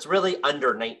 So it's really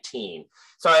under 19.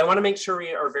 So I want to make sure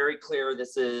we are very clear.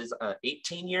 This is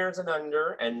 18 years and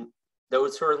under, and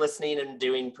those who are listening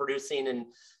and producing and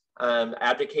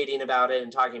advocating about it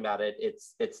and talking about it,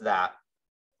 it's that.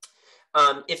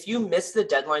 If you miss the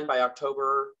deadline by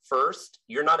October 1st,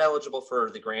 you're not eligible for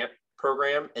the grant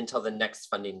program until the next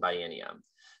funding biennium.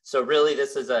 So really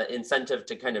this is an incentive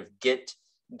to kind of get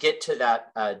to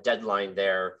that deadline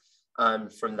there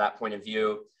from that point of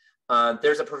view.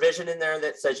 There's a provision in there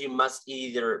that says you must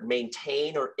either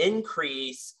maintain or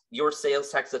increase your sales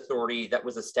tax authority that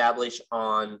was established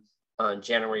on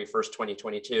January 1st,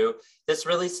 2022. This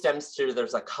really stems to,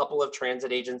 there's a couple of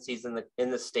transit agencies in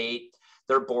the state.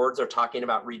 Their boards are talking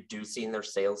about reducing their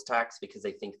sales tax because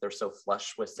they think they're so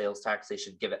flush with sales tax, they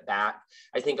should give it back.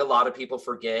 I think a lot of people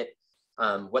forget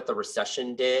what the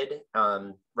recession did.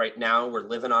 Right now, we're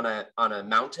living on a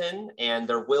mountain, and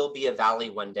there will be a valley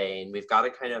one day, and we've got to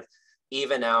kind of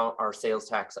even out our sales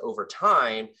tax over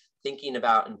time, thinking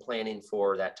about and planning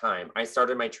for that time. I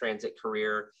started my transit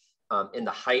career in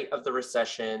the height of the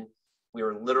recession. We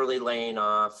were literally laying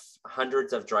off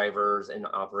hundreds of drivers and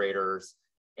operators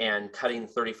and cutting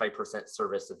 35%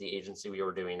 service of the agency we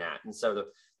were doing at. And so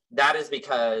that is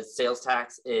because sales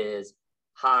tax is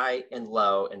high and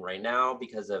low. And right now,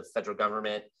 because of federal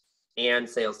government and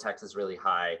sales tax is really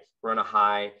high, we're on a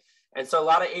high. And so a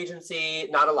lot of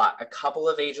not a lot, a couple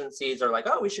of agencies are like,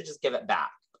 oh, we should just give it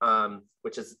back,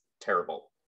 which is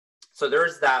terrible. So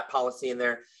there's that policy in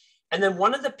there. And then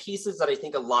one of the pieces that I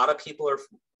think a lot of people are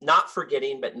not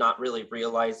forgetting, but not really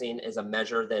realizing is a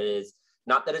measure that is,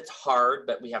 not that it's hard,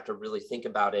 but we have to really think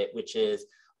about it, which is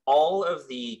all of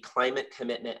the Climate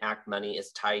Commitment Act money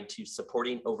is tied to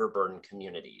supporting overburdened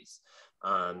communities.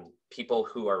 People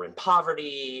who are in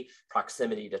poverty,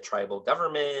 proximity to tribal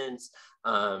governments,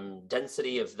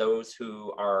 density of those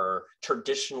who are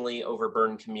traditionally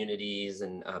overburdened communities,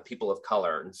 and people of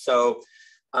color. And so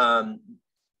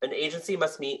an agency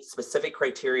must meet specific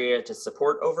criteria to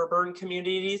support overburdened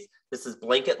communities. This is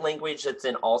blanket language that's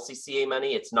in all CCA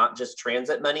money. It's not just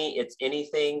transit money, it's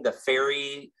anything, the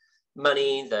ferry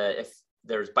money, if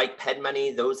there's bike ped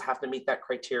money, those have to meet that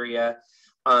criteria.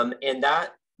 And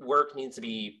that work needs to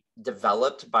be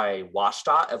developed by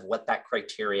WSDOT of what that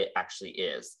criteria actually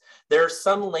is. There's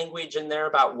some language in there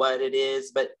about what it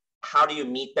is, but how do you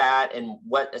meet that and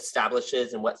what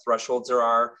establishes and what thresholds there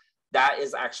are? That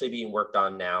is actually being worked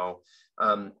on now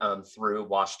through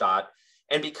WSDOT.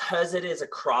 And because it is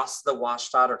across the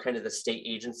WSDOT or kind of the state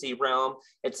agency realm,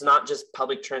 it's not just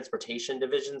public transportation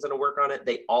divisions that work on it.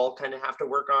 They all kind of have to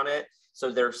work on it. So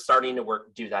they're starting to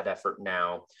do that effort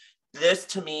now. This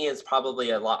to me is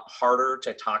probably a lot harder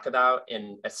to talk about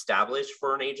and establish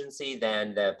for an agency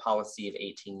than the policy of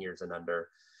 18 years and under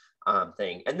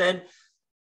thing. And then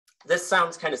this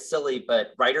sounds kind of silly,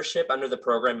 but ridership under the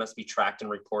program must be tracked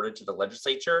and reported to the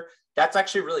legislature. That's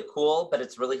actually really cool, but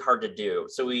it's really hard to do.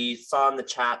 So we saw in the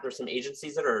chat, there's some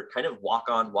agencies that are kind of walk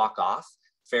on, walk off,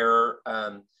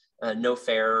 no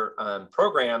fare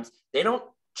programs. They don't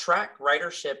track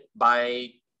ridership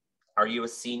by, are you a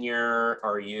senior?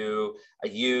 Are you a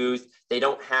youth? They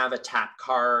don't have a tap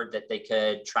card that they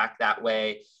could track that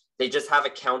way. They just have a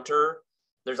counter.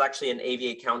 There's actually an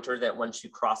AVA counter that once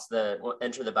you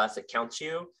enter the bus, it counts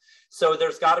you. So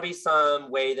there's got to be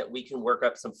some way that we can work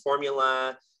up some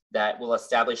formula that will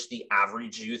establish the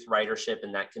average youth ridership,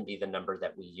 and that can be the number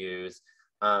that we use.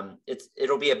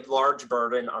 It'll be a large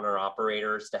burden on our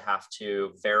operators to have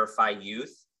to verify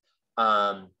youth.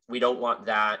 We don't want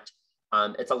that.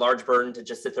 It's a large burden to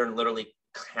just sit there and literally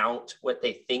count what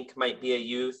they think might be a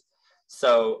youth.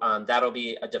 So that'll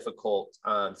be a difficult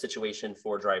situation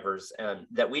for drivers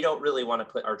that we don't really want to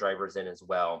put our drivers in as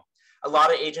well. A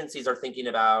lot of agencies are thinking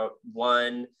about,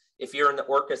 one, if you're in the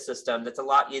ORCA system, that's a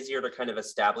lot easier to kind of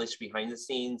establish behind the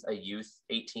scenes a youth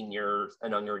 18 years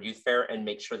and under youth fare and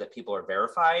make sure that people are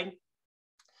verified.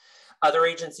 Other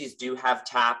agencies do have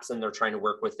TAPs, and they're trying to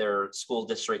work with their school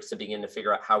districts to begin to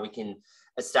figure out how we can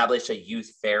establish a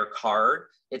youth fare card.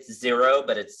 It's zero,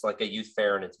 but it's like a youth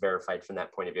fare and it's verified from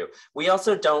that point of view. We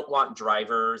also don't want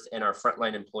drivers and our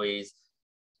frontline employees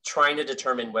trying to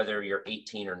determine whether you're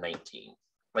 18 or 19.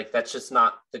 Like, that's just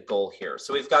not the goal here.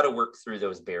 So we've got to work through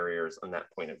those barriers on that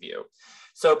point of view.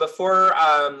 So before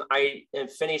I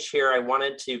finish here, I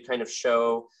wanted to kind of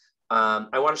show,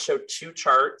 I want to show two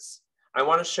charts. I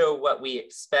want to show what we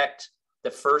expect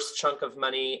the first chunk of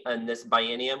money in this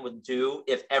biennium would do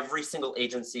if every single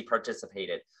agency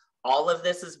participated. All of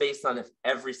this is based on if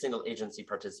every single agency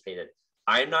participated.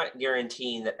 I'm not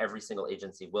guaranteeing that every single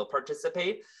agency will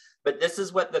participate, but this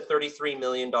is what the $33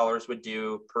 million would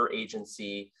do per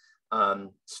agency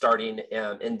starting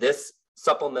in this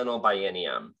supplemental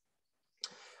biennium.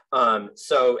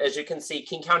 So as you can see,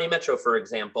 King County Metro, for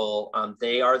example,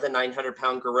 they are the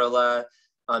 900-pound gorilla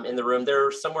in the room.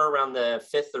 They're somewhere around the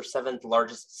 5th or 7th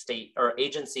largest state or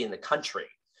agency in the country.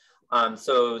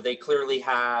 So they clearly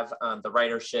have the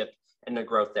ridership and the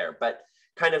growth there. But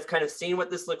kind of seeing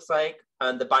what this looks like.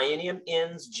 The biennium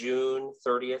ends June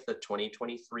 30th of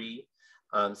 2023.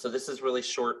 So this is really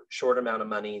short amount of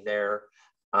money there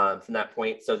from that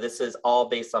point. So this is all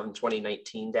based on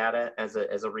 2019 data as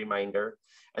a reminder.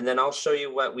 And then I'll show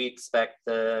you what we expect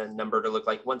the number to look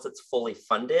like once it's fully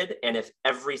funded and if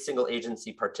every single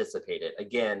agency participated.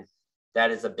 Again,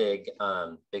 that is a big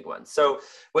one. So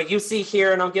what you see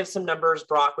here, and I'll give some numbers,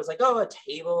 Brock was like, oh, a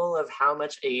table of how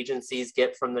much agencies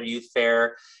get from the youth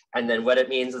fare. And then what it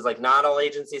means is like, not all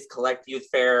agencies collect youth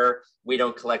fare. We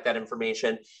don't collect that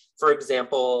information. For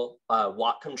example,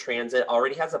 Whatcom Transit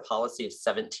already has a policy of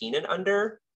 17 and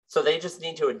under. So they just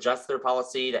need to adjust their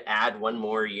policy to add one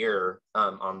more year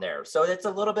on there. So it's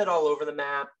a little bit all over the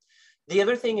map. The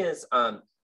other thing is,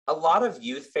 a lot of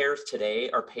youth fares today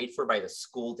are paid for by the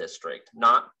school district,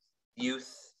 not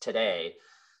youth today.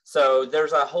 So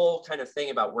there's a whole kind of thing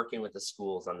about working with the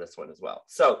schools on this one as well.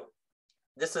 So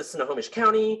this is Snohomish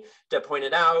County to point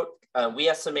it out. We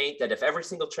estimate that if every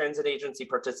single transit agency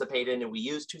participated and we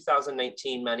use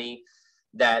 2019 money,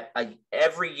 that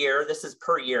every year, this is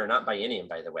per year, not biennium,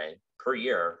 by the way, per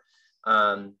year,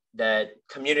 that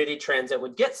community transit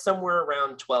would get somewhere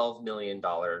around $12 million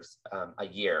a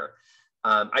year.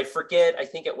 I forget, I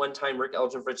think at one time Rick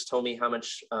Elginbridge told me how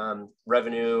much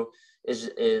revenue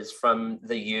is from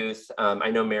the youth.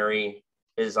 I know Mary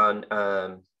is on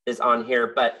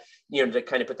here, but you know, to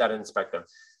kind of put that in perspective.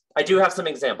 I do have some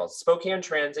examples. Spokane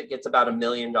Transit gets about $1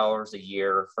 million a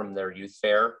year from their youth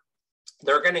fare.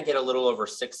 They're going to get a little over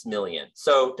 6 million.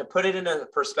 So to put it in a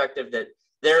perspective that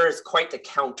there is quite the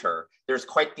counter, there's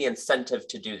quite the incentive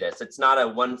to do this. It's not a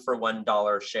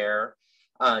 $1-for-$1 share.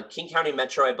 King County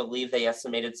Metro, I believe they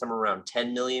estimated somewhere around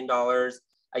 $10 million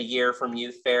a year from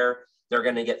youth fare. They're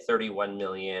going to get 31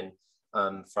 million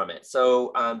from it.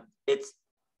 So it's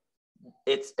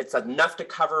enough to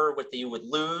cover what you would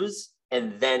lose,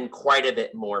 and then quite a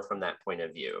bit more from that point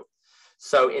of view.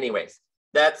 So anyways,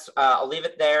 that's I'll leave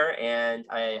it there, and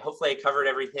hopefully I covered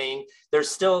everything. There's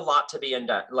still a lot to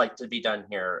be done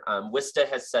here. WISTA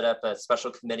has set up a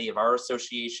special committee of our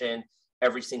association.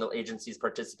 Every single agency is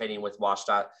participating with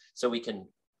WSDOT, so we can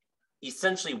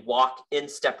essentially walk in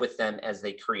step with them as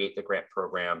they create the grant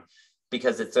program,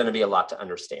 because it's going to be a lot to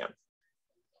understand.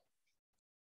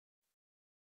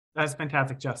 That's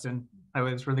fantastic, Justin. That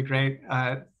was really great.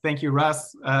 Thank you,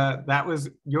 Russ. That was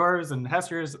yours and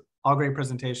Hester's, all great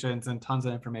presentations and tons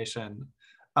of information.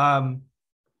 I'm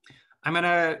going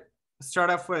to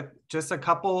start off with just a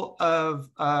couple of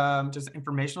just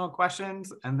informational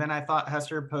questions. And then I thought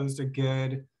Hester posed a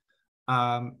good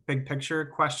big picture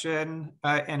question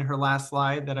in her last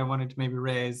slide that I wanted to maybe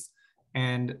raise.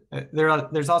 And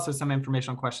there's also some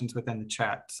informational questions within the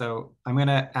chat. So I'm going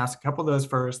to ask a couple of those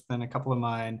first, then a couple of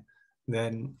mine,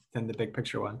 then the big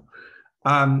picture one.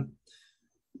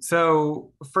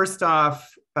 So first off,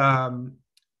 Sound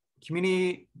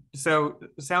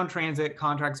Transit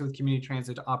contracts with community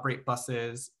transit to operate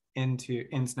buses in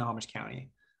Snohomish County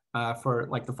for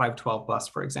like the 512 bus,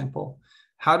 for example.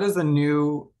 How does the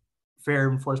new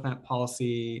fare enforcement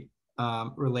policy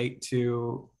relate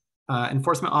to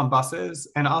enforcement on buses,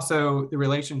 and also the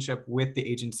relationship with the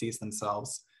agencies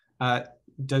themselves?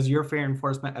 Does your fare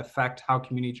enforcement affect how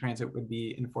community transit would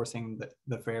be enforcing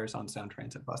the fares on Sound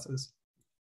Transit buses?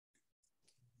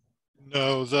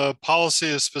 No, the policy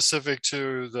is specific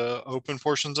to the open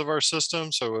portions of our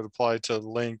system. So it would apply to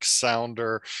Link,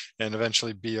 Sounder, and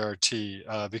eventually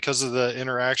BRT. Because of the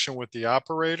interaction with the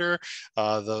operator,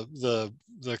 the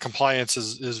compliance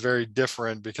is very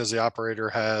different because the operator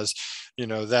has,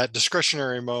 that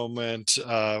discretionary moment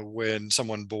when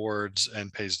someone boards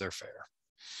and pays their fare.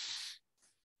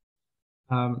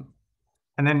 And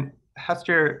then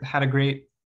Hester had a great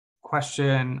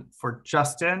question for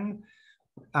Justin,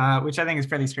 which I think is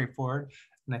fairly straightforward,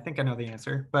 and I think I know the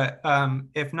answer. But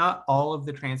if not all of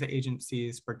the transit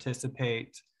agencies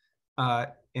participate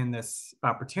in this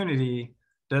opportunity,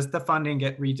 does the funding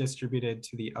get redistributed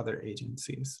to the other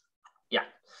agencies? Yeah,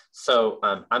 so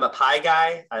I'm a pie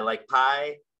guy. I like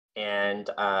pie, and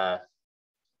I'm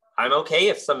okay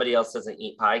if somebody else doesn't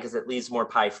eat pie because it leaves more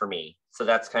pie for me. So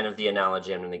that's kind of the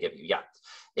analogy I'm going to give you. Yeah.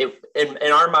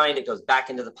 In our mind, it goes back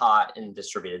into the pot and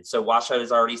distributed. So Washout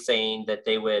is already saying that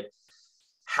they would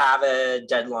have a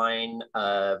deadline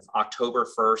of October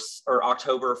 1st or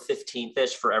October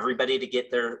 15th-ish for everybody to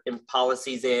get their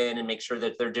policies in and make sure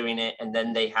that they're doing it. And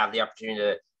then they have the opportunity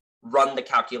to run the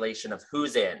calculation of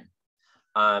who's in.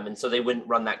 And so they wouldn't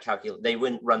run that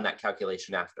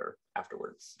calculation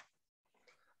afterwards.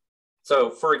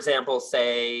 So for example,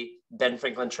 say Ben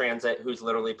Franklin Transit, who's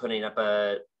literally putting up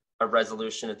a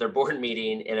resolution at their board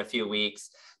meeting in a few weeks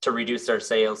to reduce their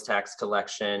sales tax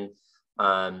collection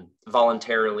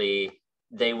voluntarily,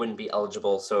 they wouldn't be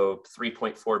eligible. So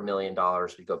 $3.4 million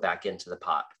would go back into the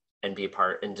pot and be a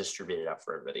part and distributed out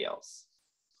for everybody else.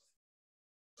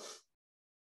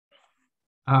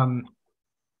 And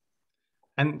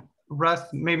Russ,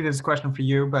 maybe this is a question for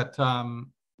you, but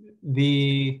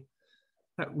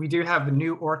we do have a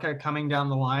new ORCA coming down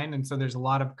the line. And so there's a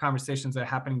lot of conversations that are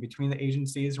happening between the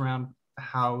agencies around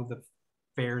how the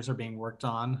fares are being worked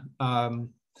on.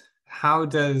 How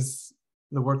does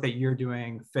the work that you're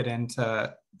doing fit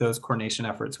into those coordination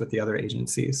efforts with the other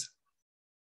agencies?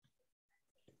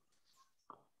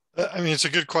 I mean, it's a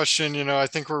good question. I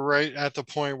think we're right at the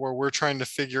point where we're trying to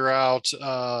figure out,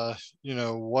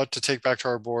 what to take back to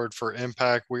our board for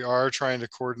impact. We are trying to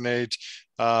coordinate,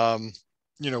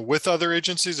 with other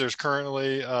agencies. There's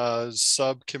currently a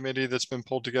subcommittee that's been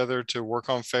pulled together to work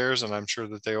on fares, and I'm sure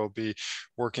that they will be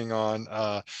working on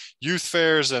youth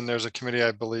fares. And there's a committee,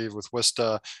 I believe, with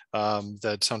WISTA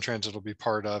that Sound Transit will be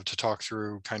part of to talk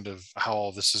through kind of how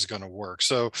all this is going to work.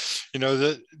 So,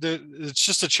 it's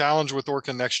just a challenge with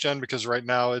ORCA Next Gen because right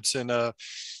now it's in a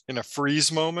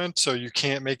freeze moment. So you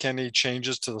can't make any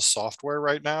changes to the software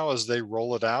right now as they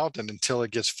roll it out. And until it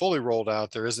gets fully rolled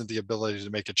out, there isn't the ability to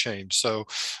make a change. So,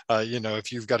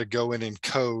 if you've got to go in and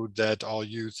code that all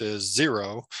youth is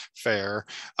zero fare,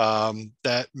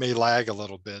 that may lag a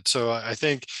little bit. So I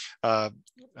think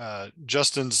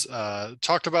Justin's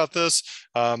talked about this.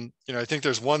 I think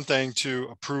there's one thing to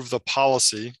approve the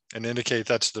policy and indicate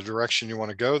that's the direction you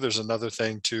want to go. There's another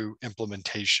thing to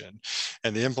implementation.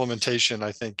 And the implementation,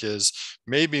 I think, is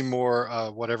maybe more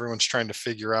what everyone's trying to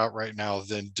figure out right now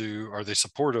than are they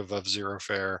supportive of zero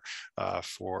fare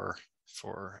for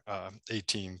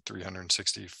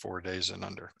 364 days and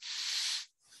under.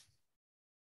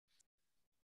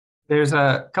 There's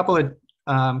a couple of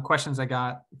questions I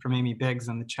got from Amy Biggs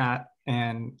in the chat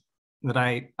and that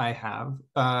I have,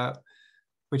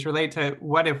 which relate to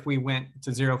what if we went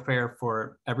to zero fare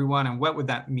for everyone and what would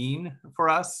that mean for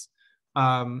us?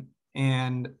 And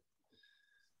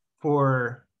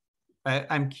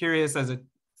I'm curious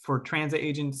for transit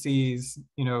agencies,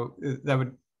 that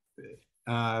would,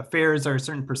 fares are a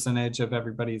certain percentage of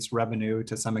everybody's revenue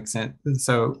to some extent.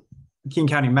 So King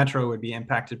County Metro would be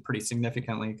impacted pretty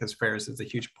significantly because fares is a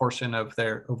huge portion of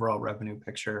their overall revenue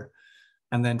picture.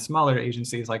 And then smaller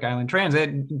agencies like Island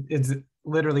Transit, it's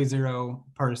literally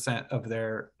 0% of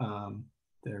their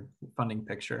funding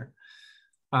picture.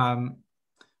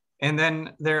 And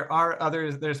then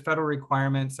there's federal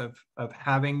requirements of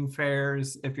having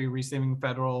fares if you're receiving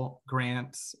federal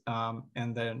grants.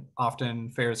 And then often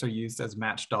fares are used as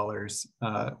match dollars,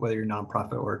 whether you're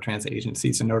nonprofit or transit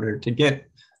agencies, in order to get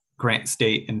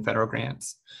state and federal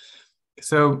grants.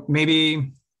 So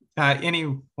maybe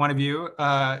any one of you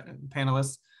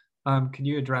panelists, could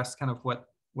you address kind of what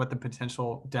the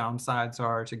potential downsides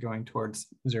are to going towards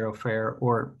zero fare,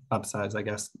 or upsides, I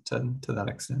guess, to that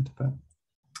extent? But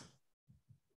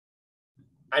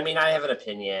I mean, I have an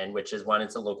opinion, which is one,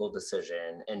 it's a local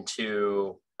decision, and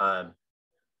two, I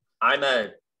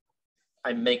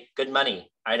make good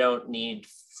money. I don't need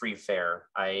free fare.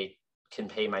 I can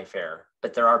pay my fare,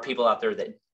 but there are people out there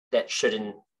that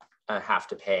shouldn't have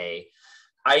to pay.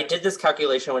 I did this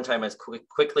calculation one time. I was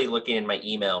quickly looking in my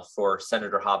email for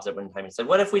Senator Hobbs at one time. He said,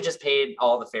 what if we just paid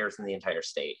all the fares in the entire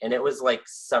state? And it was like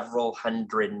several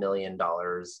 $100 million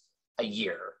a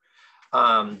year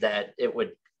that it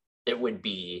would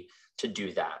be to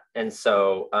do that. And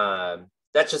so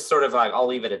that's just sort of like, I'll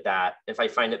leave it at that. If I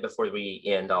find it before we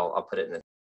end, I'll put it in the.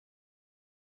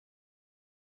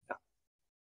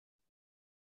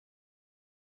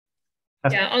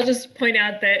 Yeah, I'll just point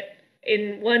out that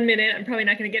in 1 minute, I'm probably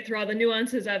not going to get through all the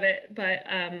nuances of it, but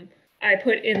I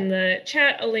put in the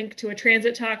chat a link to a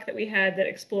transit talk that we had that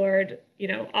explored,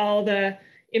 all the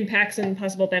impacts and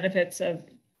possible benefits of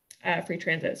free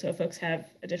transit. So if folks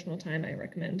have additional time, I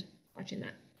recommend watching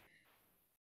that.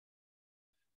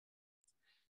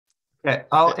 Okay,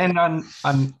 I'll end on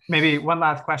maybe one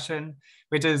last question,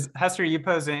 which is, Hester, you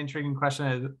posed an intriguing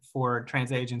question for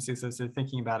transit agencies as they're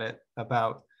thinking about it,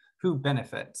 about who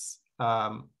benefits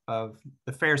of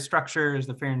the fare structures,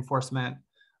 the fare enforcement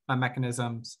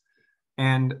mechanisms.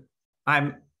 And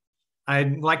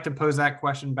I'd like to pose that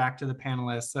question back to the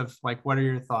panelists of like, what are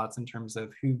your thoughts in terms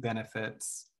of who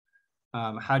benefits?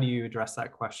 How do you address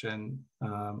that question?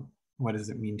 What does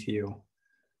it mean to you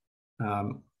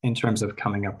in terms of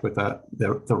coming up with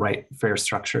the right fare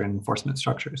structure and enforcement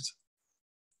structures?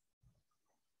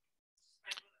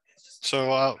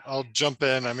 So I'll jump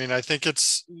in. I mean, I think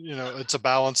it's, it's a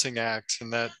balancing act,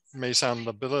 and that may sound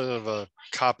a bit of a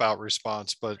cop-out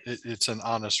response, but it's an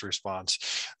honest response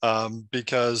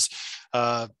because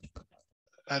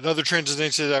at other transit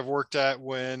agencies I've worked at,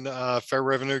 when fare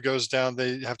revenue goes down,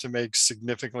 they have to make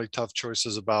significantly tough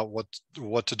choices about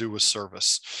what to do with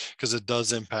service, because it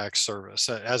does impact service.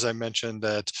 As I mentioned,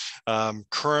 that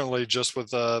currently just with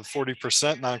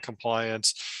 40%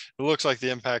 noncompliance, it looks like the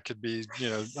impact could be,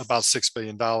 about $6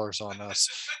 billion on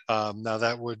us. Now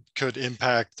that could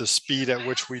impact the speed at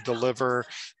which we deliver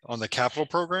on the capital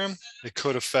program. It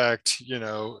could affect,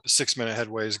 6-minute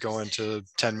headways going to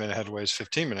 10-minute headways,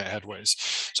 15-minute headways.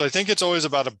 So I think it's always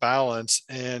about a balance.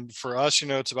 And for us,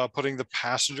 it's about putting the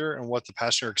passenger and what the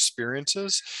passenger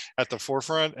experiences at the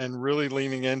forefront, and really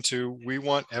leaning into, we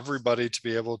want everybody to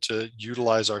be able to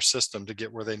utilize our system to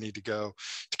get where they need to go,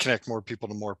 to connect more people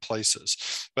to more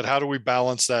places. But how do we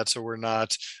balance that so we're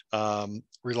not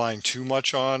relying too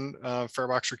much on fare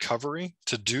box recovery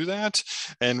to do that,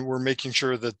 and we're making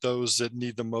sure that those that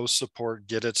need the most support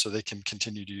get it so they can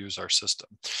continue to use our system.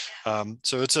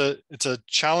 So it's a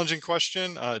challenging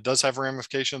question. It does have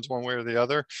ramifications one way or the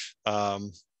other,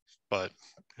 but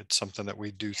it's something that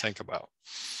we do think about.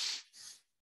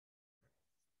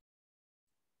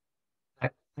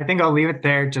 I think I'll leave it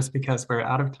there just because we're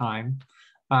out of time.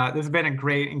 This has been a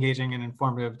great, engaging, and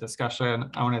informative discussion.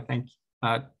 I want to thank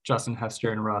Justin,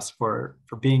 Hester, and Russ for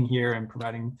being here and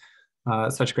providing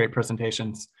such great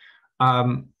presentations.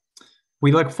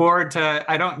 We look forward to,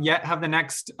 I don't yet have the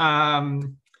next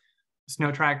Snotrac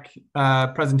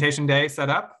presentation day set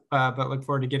up, but look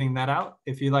forward to getting that out.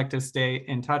 If you'd like to stay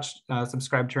in touch,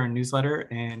 subscribe to our newsletter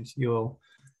and you'll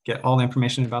get all the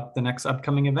information about the next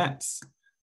upcoming events.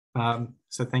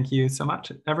 So thank you so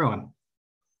much, everyone.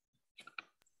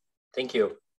 Thank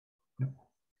you.